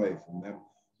taken away from them,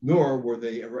 nor were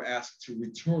they ever asked to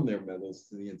return their medals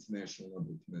to the International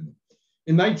Olympic Committee.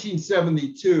 In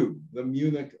 1972, the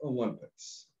Munich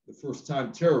Olympics, the first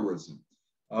time terrorism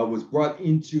was brought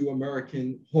into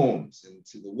American homes,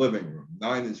 into the living room.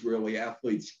 9 Israeli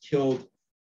athletes killed,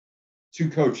 2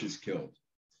 coaches killed.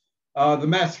 The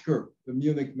massacre, the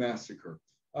Munich massacre.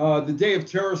 The Day of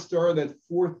Terror started at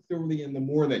 4:30 in the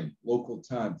morning, local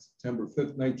time, September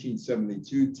 5th,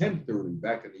 1972, 10:30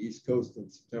 back on the East Coast on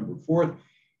September 4th.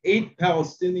 8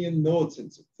 Palestinian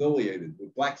militants affiliated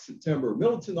with Black September,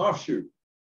 militant offshoot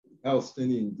of the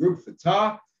Palestinian group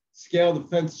Fatah, scaled the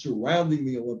fence surrounding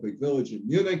the Olympic Village in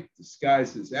Munich,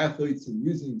 disguised as athletes, and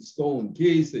using stolen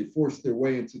keys, they forced their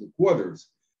way into the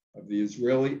quarters of the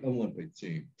Israeli Olympic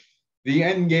team. The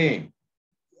end game.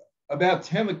 About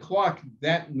 10 o'clock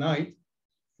that night,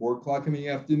 4 o'clock in the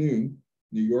afternoon,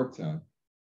 New York time,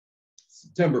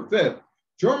 September 5th,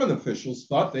 German officials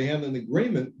thought they had an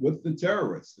agreement with the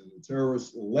terrorists, and the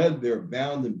terrorists led their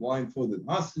bound and blindfolded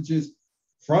hostages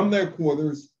from their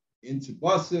quarters into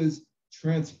buses,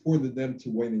 transported them to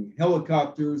waiting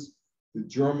helicopters. The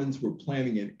Germans were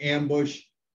planning an ambush.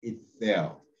 It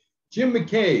failed. Jim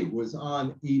McKay was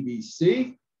on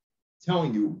ABC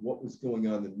telling you what was going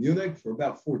on in Munich for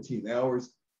about 14 hours,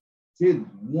 did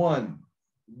one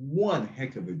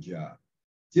heck of a job,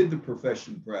 did the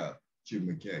profession proud, Jim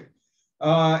McKay.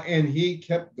 And he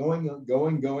kept going.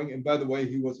 And by the way,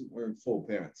 he wasn't wearing full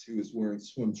pants. He was wearing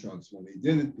swim trunks when he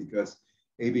did it because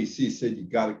ABC said, you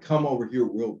got to come over here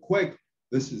real quick.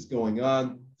 This is going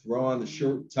on. Throw on the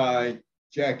shirt, tie,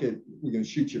 jacket. We're going to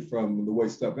shoot you from the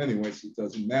waist up anyway, so it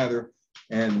doesn't matter.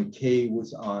 And McKay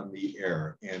was on the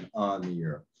air and on the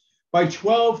air. By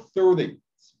 12:30,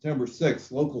 September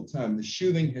 6th, local time, the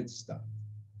shooting had stopped.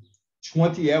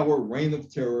 20-hour reign of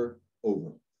terror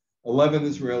over. 11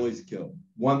 Israelis killed.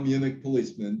 1 Munich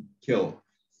policeman killed.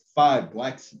 5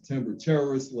 Black September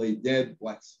terrorists lay dead.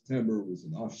 Black September was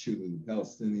an offshoot of the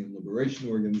Palestinian Liberation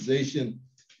Organization.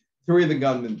 3 of the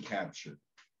gunmen captured.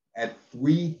 At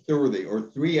 3:30 or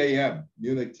 3 a.m.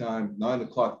 Munich time, 9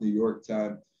 o'clock New York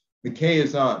time, McKay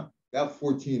is on about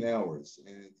 14 hours,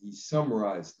 and he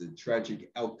summarized the tragic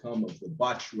outcome of the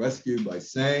botched rescue by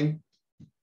saying,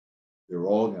 they're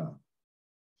all gone.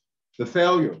 The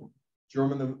failure.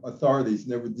 German authorities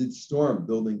never did storm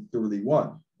Building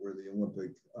 31, where the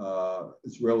Olympic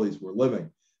Israelis were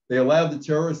living. They allowed the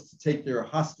terrorists to take their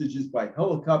hostages by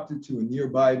helicopter to a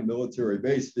nearby military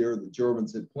base there. The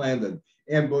Germans had planned an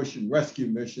ambush and rescue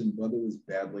mission, but it was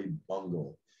badly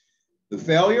bungled. The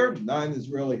failure, 9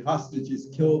 Israeli hostages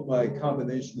killed by a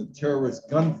combination of terrorist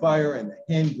gunfire and a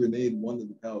hand grenade one of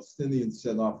the Palestinians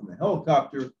set off in a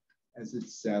helicopter as it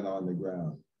sat on the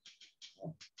ground.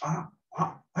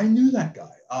 I knew that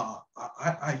guy.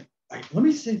 Let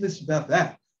me say this about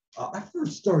that. I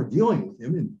first started dealing with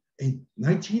him in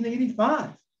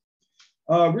 1985.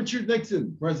 Richard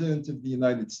Nixon, president of the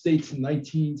United States in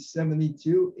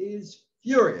 1972, is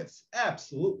furious,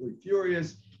 absolutely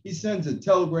furious. He sends a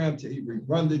telegram to Avery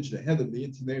Brundage, the head of the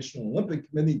International Olympic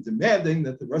Committee, demanding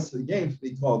that the rest of the games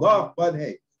be called off. But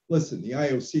hey, listen, the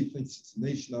IOC thinks it's a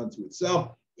nation unto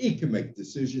itself. He can make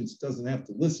decisions, doesn't have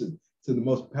to listen to the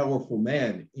most powerful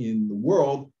man in the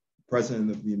world, President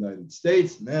of the United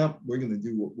States. Now we're going to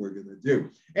do what we're going to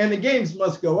do. And the games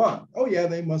must go on. Oh, yeah,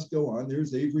 they must go on.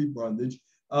 There's Avery Brundage.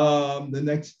 The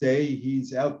next day,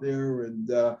 he's out there, and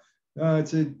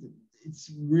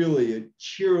it's really a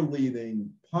cheerleading,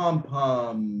 pomp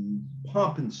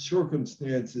and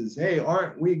circumstances. Hey,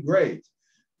 aren't we great?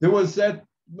 There was that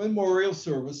memorial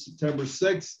service, September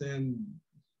 6th, and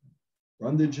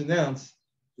Brundage announced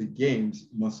the games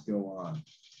must go on.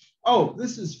 Oh,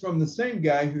 this is from the same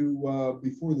guy who,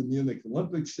 before the Munich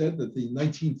Olympics, said that the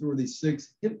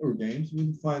 1936 Hitler Games were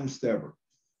the finest ever.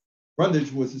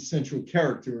 Brundage was a central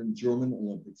character in German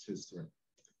Olympics history.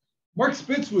 Mark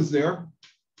Spitz was there.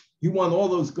 He won all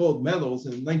those gold medals.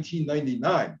 And in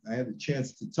 1999, I had a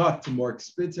chance to talk to Mark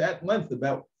Spitz at length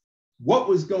about what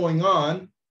was going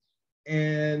on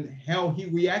and how he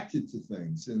reacted to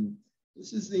things. And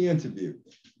this is the interview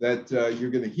that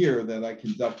you're going to hear that I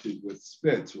conducted with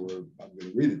Spitz, or I'm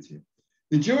going to read it to you.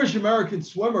 The Jewish-American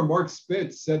swimmer Mark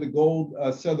Spitz set a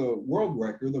world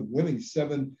record of winning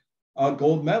 7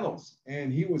 gold medals,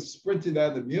 and he was sprinted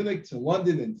out of Munich to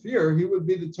London in fear he would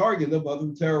be the target of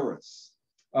other terrorists.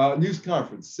 News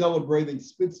conference celebrating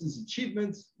Spitz's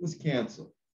achievements was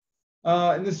canceled.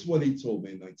 And this is what he told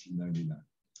me in 1999.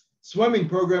 Swimming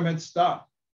program had stopped.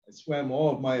 I swam all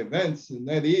of my events, and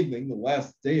that evening, the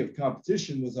last day of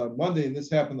competition was on Monday, and this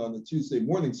happened on the Tuesday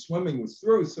morning. Swimming was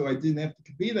through, so I didn't have to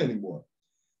compete anymore.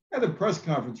 I had a press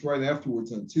conference right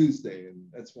afterwards on Tuesday,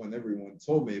 and that's when everyone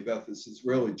told me about this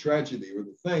Israeli tragedy, or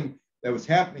the thing that was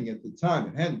happening at the time.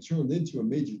 It hadn't turned into a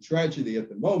major tragedy at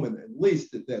the moment, at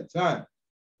least at that time.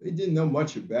 They didn't know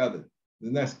much about it.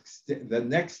 The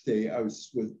next day I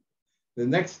was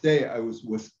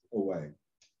whisked away.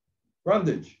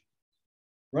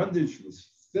 Brundage was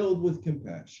filled with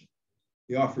compassion.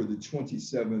 he offered a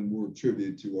 27-word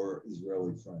tribute to our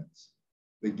Israeli friends.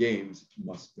 The games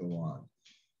must go on.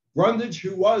 Brundage,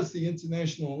 who was the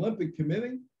International Olympic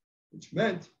Committee, which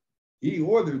meant he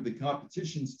ordered the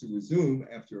competitions to resume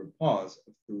after a pause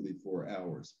of 34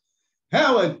 hours.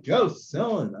 How it goes,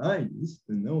 Sel and I used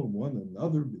to know one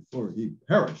another before he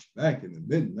perished back in the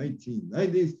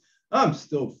mid-1990s. I'm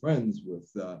still friends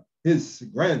with his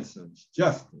grandsons,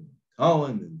 Justin,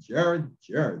 Colin, and Jared.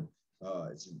 Jared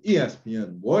is an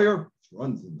ESPN lawyer,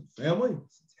 runs in the family,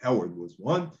 since Howard was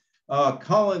one.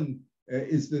 Colin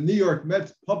is the New York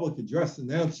Mets public address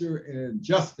announcer, and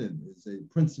Justin is a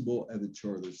principal at a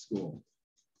charter school.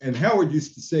 And Howard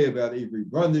used to say about Avery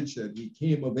Brundage that he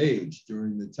came of age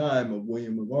during the time of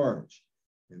William of Orange.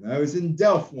 And I was in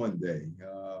Delft one day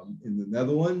in the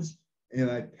Netherlands,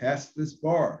 and I passed this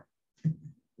bar,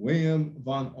 William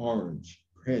von Orange,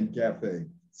 Grand Cafe.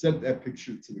 Sent that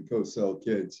picture to the Cosell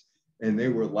kids, and they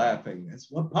were laughing. That's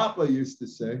what Papa used to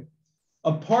say.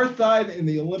 Apartheid and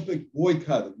the Olympic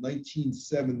boycott of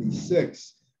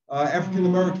 1976.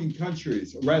 African-American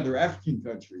countries, or rather African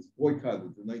countries,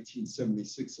 boycotted the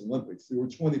 1976 Olympics. There were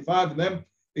 25 of them.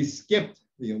 They skipped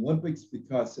the Olympics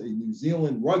because a New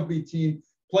Zealand rugby team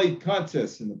played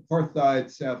contests in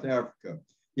apartheid South Africa.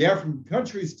 The African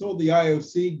countries told the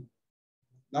IOC,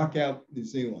 knock out New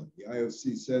Zealand. The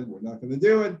IOC said, we're not going to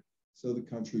do it. So the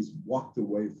countries walked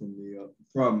away from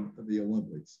the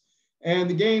Olympics. And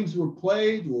the games were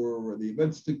played, or the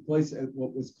events took place at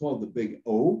what was called the Big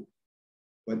O,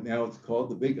 but now it's called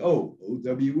the Big O,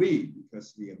 OWE,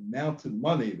 because the amount of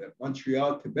money that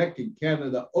Montreal, Quebec, and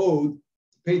Canada owed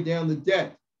to pay down the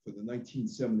debt for the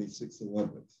 1976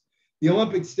 Olympics. The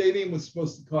Olympic Stadium was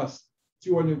supposed to cost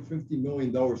 $250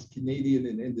 million Canadian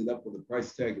and ended up with a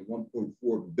price tag of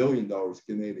 $1.4 billion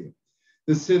Canadian.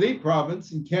 The city,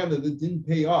 province, and Canada didn't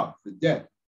pay off the debt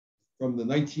from the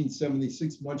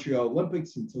 1976 Montreal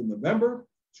Olympics until November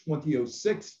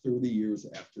 2006, 30 years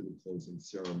after the closing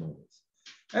ceremonies.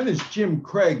 That is Jim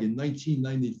Craig in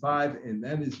 1995, and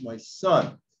that is my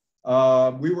son.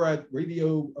 We were at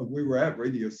Radio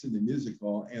City Music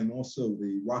Hall and also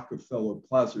the Rockefeller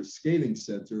Plaza Skating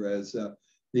Center as the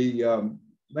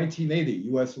 1980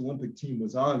 U.S. Olympic team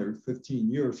was honored 15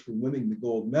 years for winning the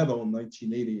gold medal in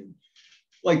 1980 in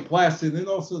Lake Placid, and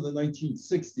also the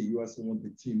 1960 U.S.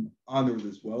 Olympic team honored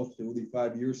as well,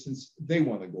 35 years since they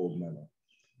won a gold medal.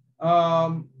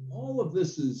 All of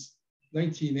this is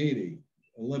 1980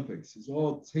 Olympics is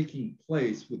all taking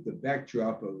place with the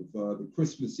backdrop of the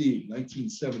Christmas Eve,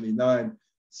 1979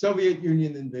 Soviet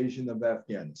Union invasion of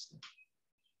Afghanistan.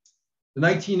 The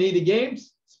 1980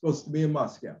 Games supposed to be in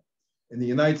Moscow. And the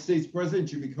United States President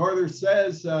Jimmy Carter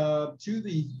says to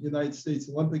the United States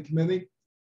Olympic Committee,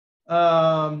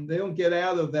 they don't get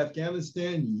out of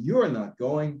Afghanistan, you're not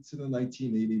going to the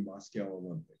 1980 Moscow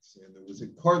Olympics. And there was a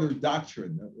Carter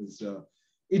Doctrine that was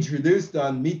introduced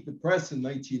on Meet the Press in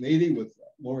 1980 with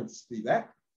Lawrence Spivak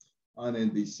on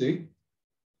NBC.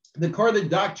 The Carter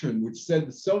Doctrine, which said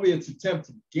the Soviets' attempt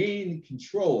to gain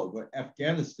control of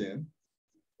Afghanistan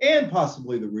and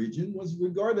possibly the region was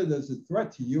regarded as a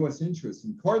threat to U.S. interests,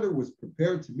 and Carter was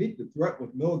prepared to meet the threat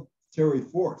with military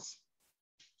force.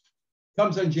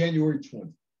 Comes on January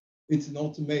 20th. It's an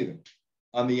ultimatum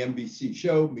on the NBC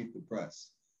show, Meet the Press.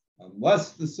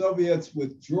 Unless the Soviets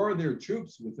withdraw their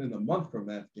troops within a month from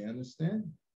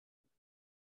Afghanistan,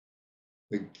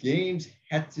 the games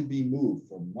had to be moved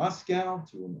from Moscow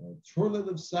to an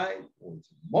alternative site or to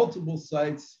multiple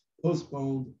sites,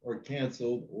 postponed or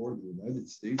canceled, or the United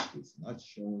States was not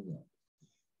showing up.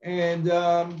 And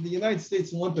the United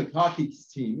States Olympic hockey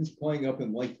team is playing up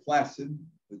in Lake Placid.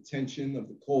 The tension of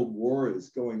the Cold War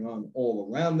is going on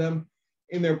all around them.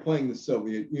 And they're playing the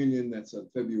Soviet Union. That's on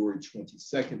February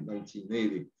 22nd,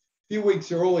 1980. A few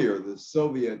weeks earlier, the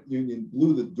Soviet Union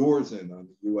blew the doors in on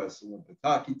the U.S. Olympic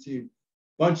hockey team.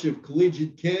 Bunch of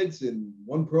collegiate kids and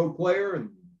one pro player, and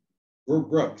Herb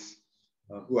Brooks,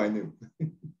 who I knew.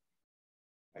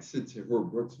 I said to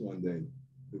Herb Brooks one day,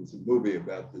 there was a movie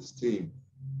about this team.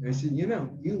 And I said, you know,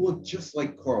 you look just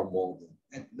like Carl Malden.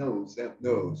 That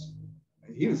nose.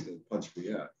 And he was going to punch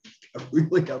me out. He got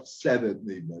really upset at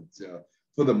me, but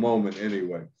for the moment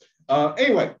anyway.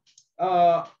 February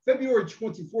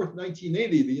 24th,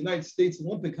 1980, the United States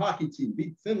Olympic hockey team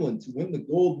beat Finland to win the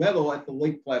gold medal at the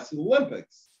Lake Placid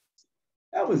Olympics.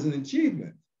 That was an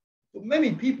achievement. But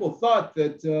many people thought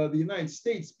that the United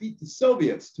States beat the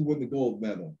Soviets to win the gold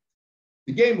medal.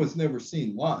 The game was never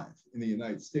seen live in the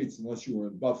United States unless you were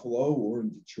in Buffalo or in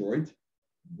Detroit,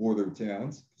 border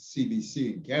towns.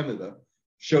 CBC in Canada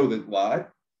showed it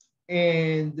live.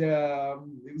 And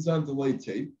it was on delayed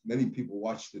tape. Many people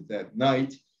watched it that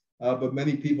night. but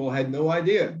many people had no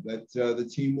idea that the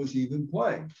team was even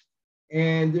playing.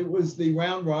 And it was the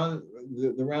round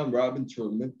robin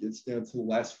tournament gets down to the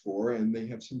last four, and they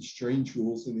have some strange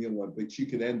rules in the Olympics. You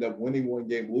could end up winning one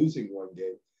game, losing one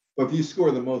game, but if you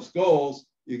score the most goals,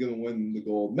 you're going to win the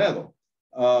gold medal.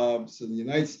 So the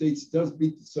United States does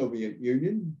beat the Soviet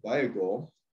Union by a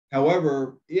goal.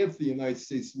 However, if the United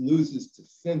States loses to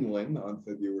Finland on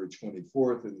February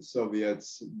 24th and the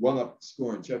Soviets run up the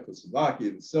score in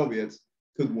Czechoslovakia, the Soviets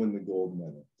could win the gold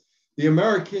medal. The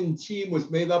American team was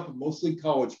made up of mostly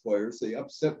college players. They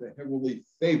upset the heavily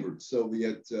favored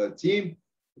Soviet team.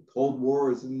 The Cold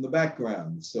War is in the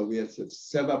background. The Soviets have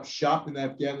set up shop in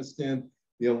Afghanistan.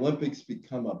 The Olympics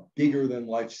become a bigger than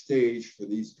life stage for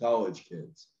these college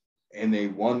kids, and they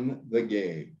won the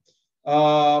game.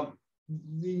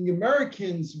 The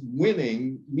Americans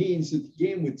winning means that the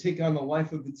game would take on a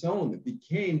life of its own. It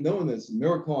became known as the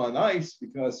Miracle on Ice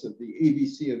because of the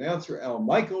ABC announcer, Al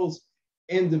Michaels'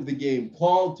 end of the game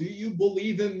call. Do you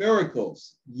believe in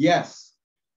miracles? Yes.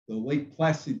 The Lake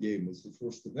Placid game was the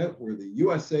first event where the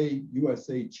USA,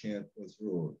 USA chant was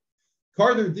heard.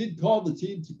 Carter did call the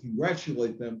team to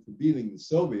congratulate them for beating the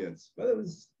Soviets, but it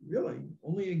was really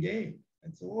only a game.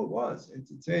 That's all it was,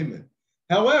 entertainment.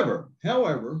 However,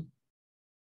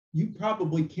 you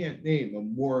probably can't name a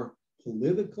more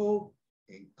political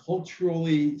and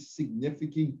culturally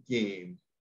significant game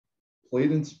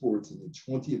played in sports in the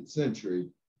 20th century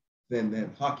than that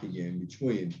hockey game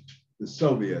between the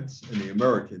Soviets and the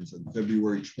Americans on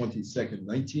February 22nd,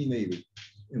 1980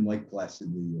 in Lake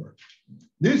Placid, New York.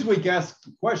 Newsweek asked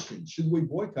the question, should we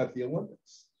boycott the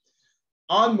Olympics?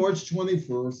 On March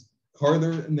 21st,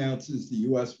 Carter announces the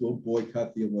U.S. will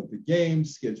boycott the Olympic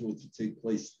Games scheduled to take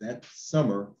place that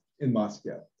summer in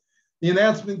Moscow. The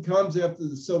announcement comes after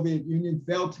the Soviet Union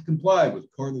failed to comply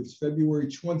with Carter's February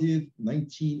 20th,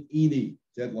 1980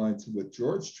 deadline to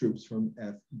withdraw its troops from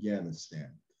Afghanistan.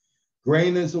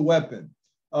 Grain as a weapon.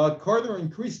 Carter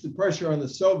increased the pressure on the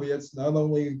Soviets, not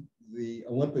only the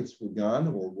Olympics were gone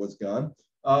or was gone,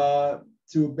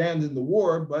 to abandon the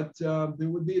war, but there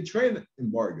would be a trade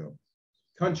embargo.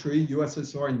 Country,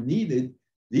 USSR, needed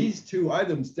these two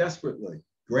items desperately,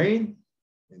 grain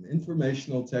and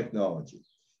informational technology.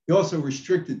 He also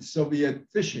restricted Soviet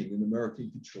fishing in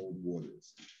American-controlled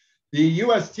waters. The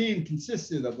U.S. team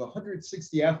consisted of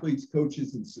 160 athletes,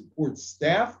 coaches, and support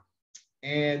staff.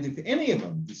 And if any of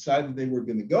them decided they were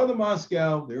going to go to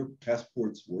Moscow, their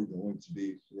passports were going to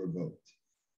be revoked.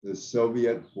 The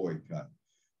Soviet boycott.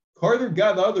 Carter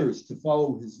got others to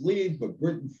follow his lead, but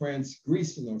Britain, France,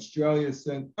 Greece, and Australia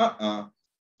said,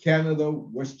 Canada,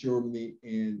 West Germany,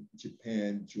 and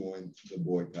Japan joined the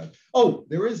boycott. Oh,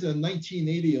 there is a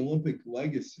 1980 Olympic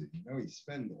legacy. You know, he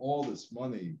spent all this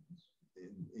money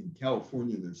in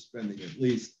California. They're spending at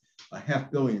least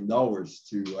 $500 million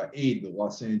to aid the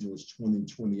Los Angeles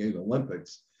 2028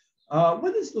 Olympics.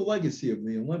 What is the legacy of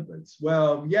the Olympics?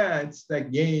 Well, yeah, it's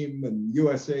that game and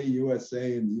USA,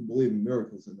 USA, and you believe in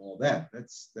miracles and all that.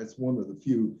 That's one of the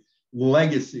few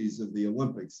legacies of the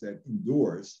Olympics that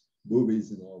endures. Movies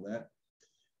and all that.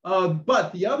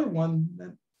 But the other one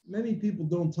that many people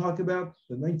don't talk about,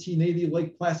 the 1980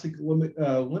 Lake Placid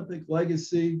Olympic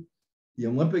legacy, the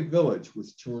Olympic Village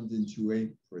was turned into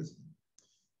a prison.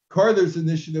 Carter's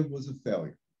initiative was a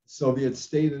failure. Soviets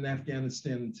stayed in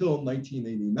Afghanistan until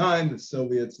 1989. The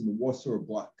Soviets and the Warsaw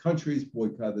Bloc countries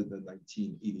boycotted the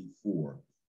 1984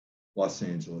 Los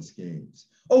Angeles Games.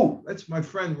 Oh, that's my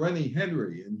friend Rennie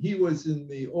Henry, and he was in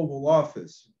the Oval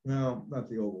Office. Well, not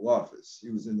the Oval Office. He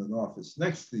was in an office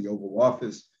next to the Oval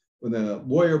Office with a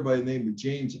lawyer by the name of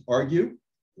James Argue,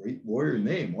 great lawyer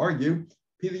name, Argue,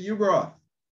 Peter Ueberroth.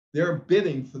 They're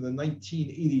bidding for the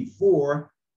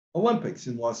 1984 Olympics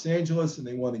in Los Angeles, and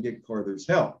they want to get Carter's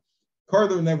help.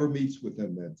 Carter never meets with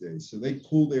them that day, so they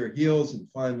pull their heels and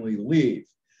finally leave.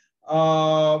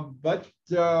 But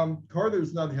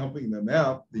Carter's not helping them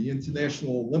out. The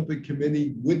International Olympic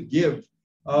Committee would give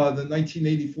the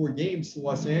 1984 Games to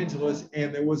Los Angeles,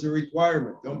 and there was a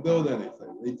requirement, don't build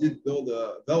anything. They did build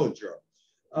a velodrome.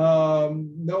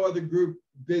 No other group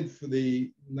bid for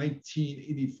the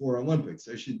 1984 Olympics.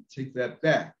 I should take that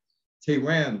back.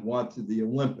 Tehran wanted the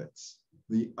Olympics.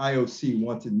 The IOC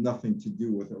wanted nothing to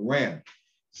do with Iran.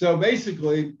 So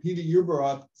basically, Peter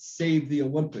Ueberroth saved the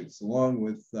Olympics along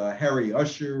with Harry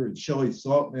Usher and Shelley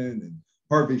Saltman and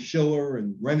Harvey Schiller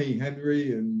and Rennie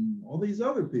Henry and all these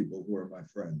other people who are my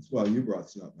friends. Well,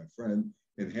 Ueberroth's not my friend,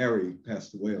 and Harry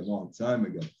passed away a long time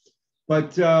ago.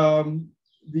 But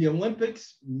the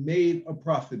Olympics made a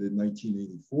profit in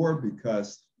 1984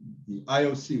 because the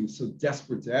IOC was so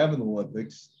desperate to have an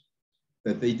Olympics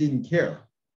that they didn't care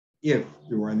if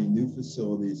there were any new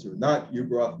facilities or not.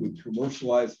 Ugroth would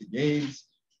commercialize the games,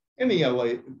 and the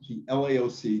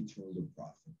LAOC turned a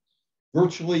profit.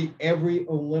 Virtually every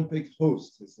Olympic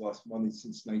host has lost money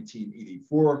since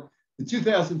 1984. The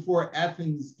 2004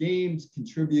 Athens Games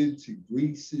contributed to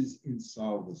Greece's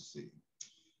insolvency.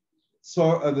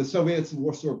 So the Soviets and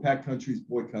Warsaw Pact countries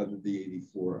boycotted the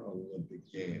 84 Olympic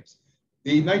Games.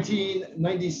 The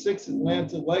 1996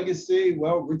 Atlanta legacy,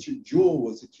 well, Richard Jewell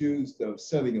was accused of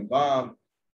setting a bomb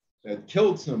that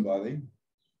killed somebody.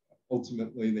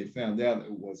 Ultimately, they found out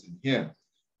it wasn't him.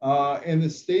 And the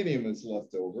stadium is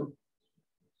left over.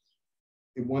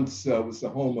 It once was the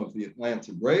home of the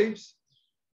Atlanta Braves.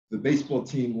 The baseball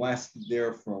team lasted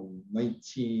there from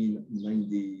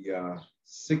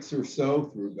 1996 or so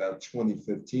through about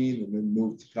 2015, and then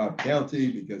moved to Cobb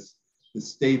County because the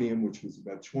stadium, which was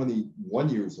about 21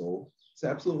 years old, is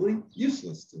absolutely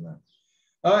useless to them.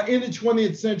 In the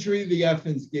 20th century, the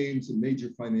Athens Games, a major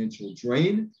financial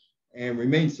drain, and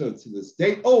remains so to this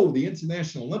day. Oh, the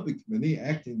International Olympic Committee,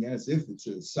 acting as if it's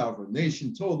a sovereign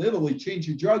nation, told Italy, change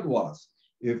your drug laws.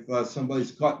 If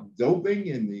somebody's caught doping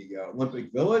in the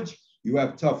Olympic Village, you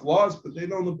have tough laws, but they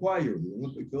don't apply here. The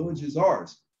Olympic Village is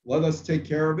ours. Let us take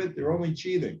care of it. They're only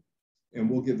cheating, and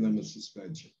we'll give them a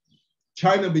suspension.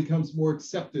 China becomes more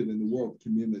accepted in the world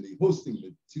community, hosting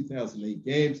the 2008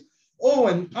 Games. Oh,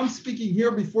 and I'm speaking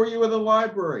here before you at the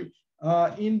library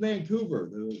in Vancouver,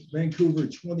 the Vancouver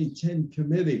 2010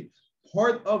 committee.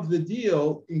 Part of the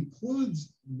deal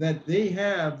includes that they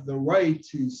have the right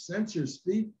to censor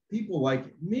people like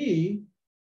me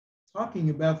talking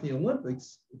about the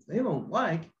Olympics if they don't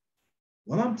like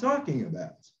what I'm talking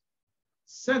about.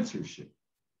 Censorship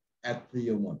at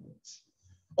the Olympics.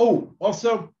 Oh,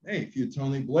 also, hey, if you're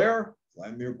Tony Blair,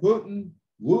 Vladimir Putin,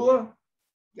 Lula,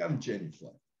 you got to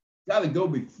genuflect. Got to go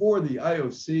before the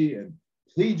IOC and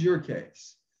plead your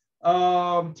case.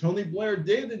 Tony Blair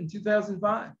did in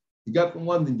 2005. He got the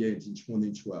London Games in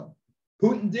 2012.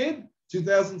 Putin did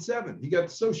 2007. He got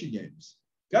the Sochi Games.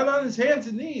 Got on his hands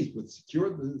and knees, but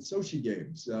secured the Sochi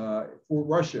Games for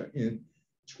Russia in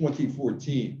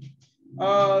 2014.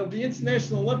 The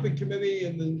International Olympic Committee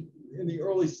in the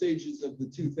early stages of the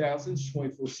 2000s,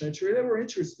 21st century, they were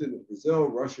interested in Brazil,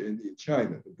 Russia, India,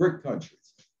 China, the BRIC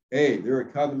countries. Hey, their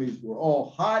economies were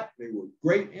all hot. They were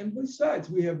great. And besides,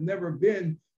 we have never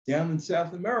been down in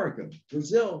South America.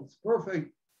 Brazil, it's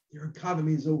perfect. Their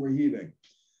economy is overheating.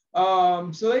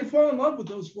 So they fall in love with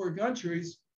those four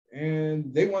countries,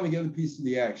 and they want to get a piece of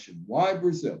the action. Why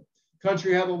Brazil?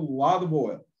 Country had a lot of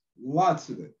oil, lots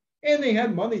of it. And they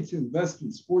had money to invest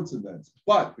in sports events.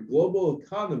 But the global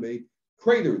economy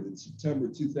cratered in September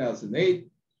 2008.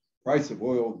 Price of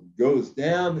oil goes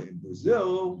down in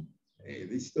Brazil. Hey,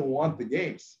 they still want the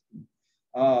games.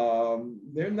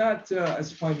 They're not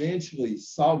as financially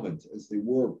solvent as they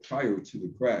were prior to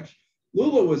the crash.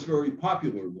 Lula was very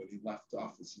popular when he left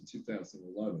office in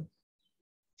 2011.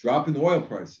 Drop in oil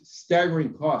prices,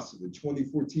 staggering costs of the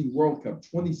 2014 World Cup,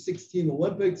 2016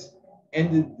 Olympics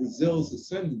ended Brazil's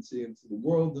ascendancy into the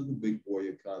world of the big boy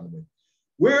economy.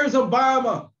 Where's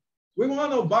Obama? We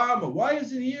want Obama. Why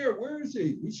isn't he here? Where is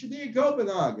he? He should be in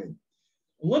Copenhagen.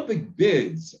 Olympic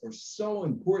bids are so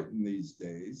important these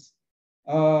days.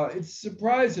 It's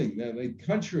surprising that a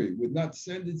country would not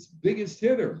send its biggest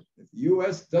hitter. If the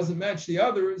U.S. doesn't match the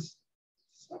others,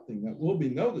 something that will be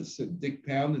noticed, said Dick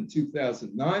Pound in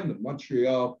 2009, the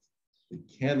Montreal, the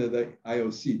Canada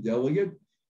IOC delegate.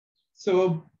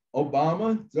 So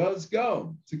Obama does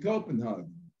go to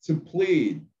Copenhagen to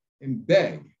plead and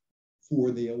beg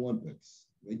for the Olympics.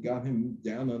 They got him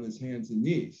down on his hands and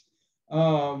knees.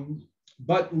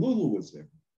 But Lula was there.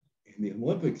 And the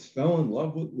Olympics fell in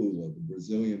love with Lula, the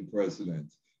Brazilian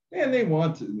president. And they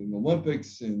wanted an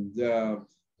Olympics. And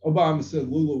Obama said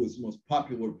Lula was the most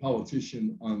popular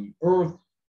politician on earth.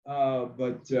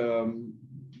 But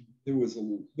there was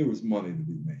money to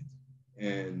be made.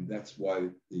 And that's why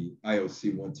the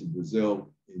IOC went to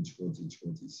Brazil in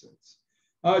 2026.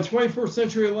 21st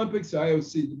Century Olympics,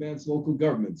 IOC demands local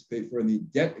governments pay for any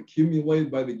debt accumulated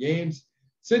by the Games.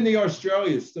 Sydney,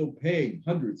 Australia is still paying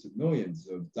hundreds of millions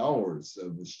of dollars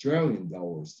of Australian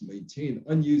dollars to maintain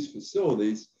unused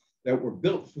facilities that were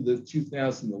built for the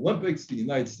 2000 Olympics. The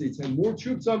United States had more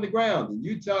troops on the ground in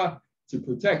Utah to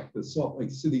protect the Salt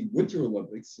Lake City Winter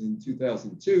Olympics in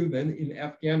 2002 than in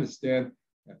Afghanistan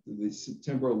after the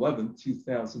September 11,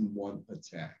 2001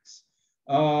 attacks.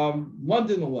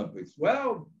 London Olympics,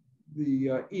 well,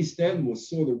 the East End was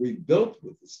sort of rebuilt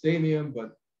with the stadium,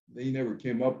 but they never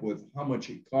came up with how much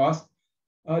it cost.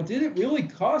 Did it really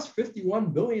cost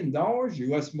 $51 billion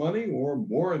US money or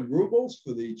more in rubles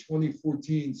for the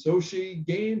 2014 Sochi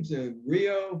Games in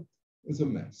Rio? It was a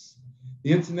mess.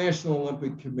 The International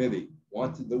Olympic Committee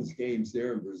wanted those games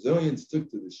there, and Brazilians took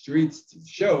to the streets to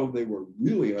show they were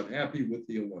really unhappy with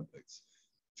the Olympics.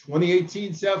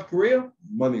 2018 South Korea,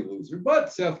 money loser,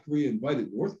 but South Korea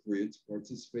invited North Korea to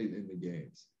participate in the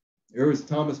games. There is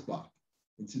Thomas Bach,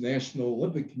 International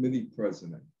Olympic Committee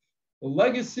president. The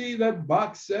legacy that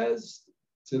Bach says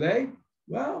today,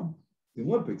 well, the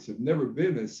Olympics have never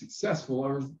been as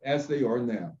successful as they are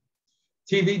now.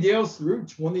 TV deals through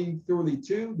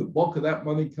 2032, the bulk of that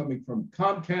money coming from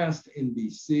Comcast,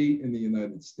 NBC in the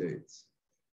United States.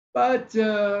 But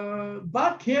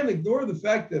Bach can't ignore the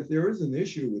fact that there is an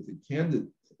issue with the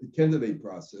candidate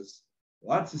process.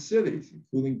 Lots of cities,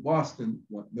 including Boston,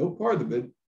 want no part of it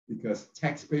because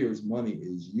taxpayers' money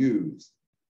is used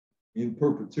in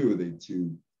perpetuity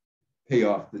to pay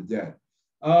off the debt.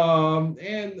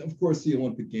 And of course, the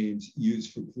Olympic Games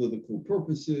used for political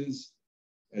purposes,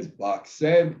 as Bach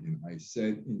said, and I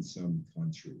said in some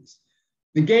countries.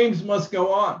 The games must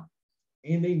go on,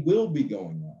 and they will be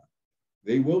going on.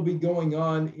 They will be going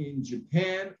on in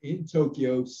Japan, in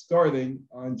Tokyo, starting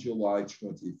on July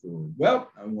 23rd. Well,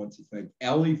 I want to thank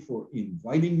Ali for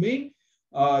inviting me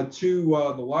to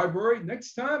the library.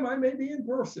 Next time, I may be in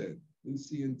person,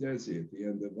 Lucy and Desi at the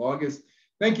end of August.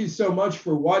 Thank you so much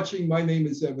for watching. My name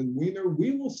is Evan Weiner.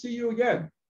 We will see you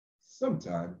again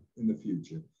sometime in the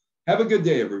future. Have a good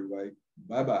day, everybody.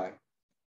 Bye-bye.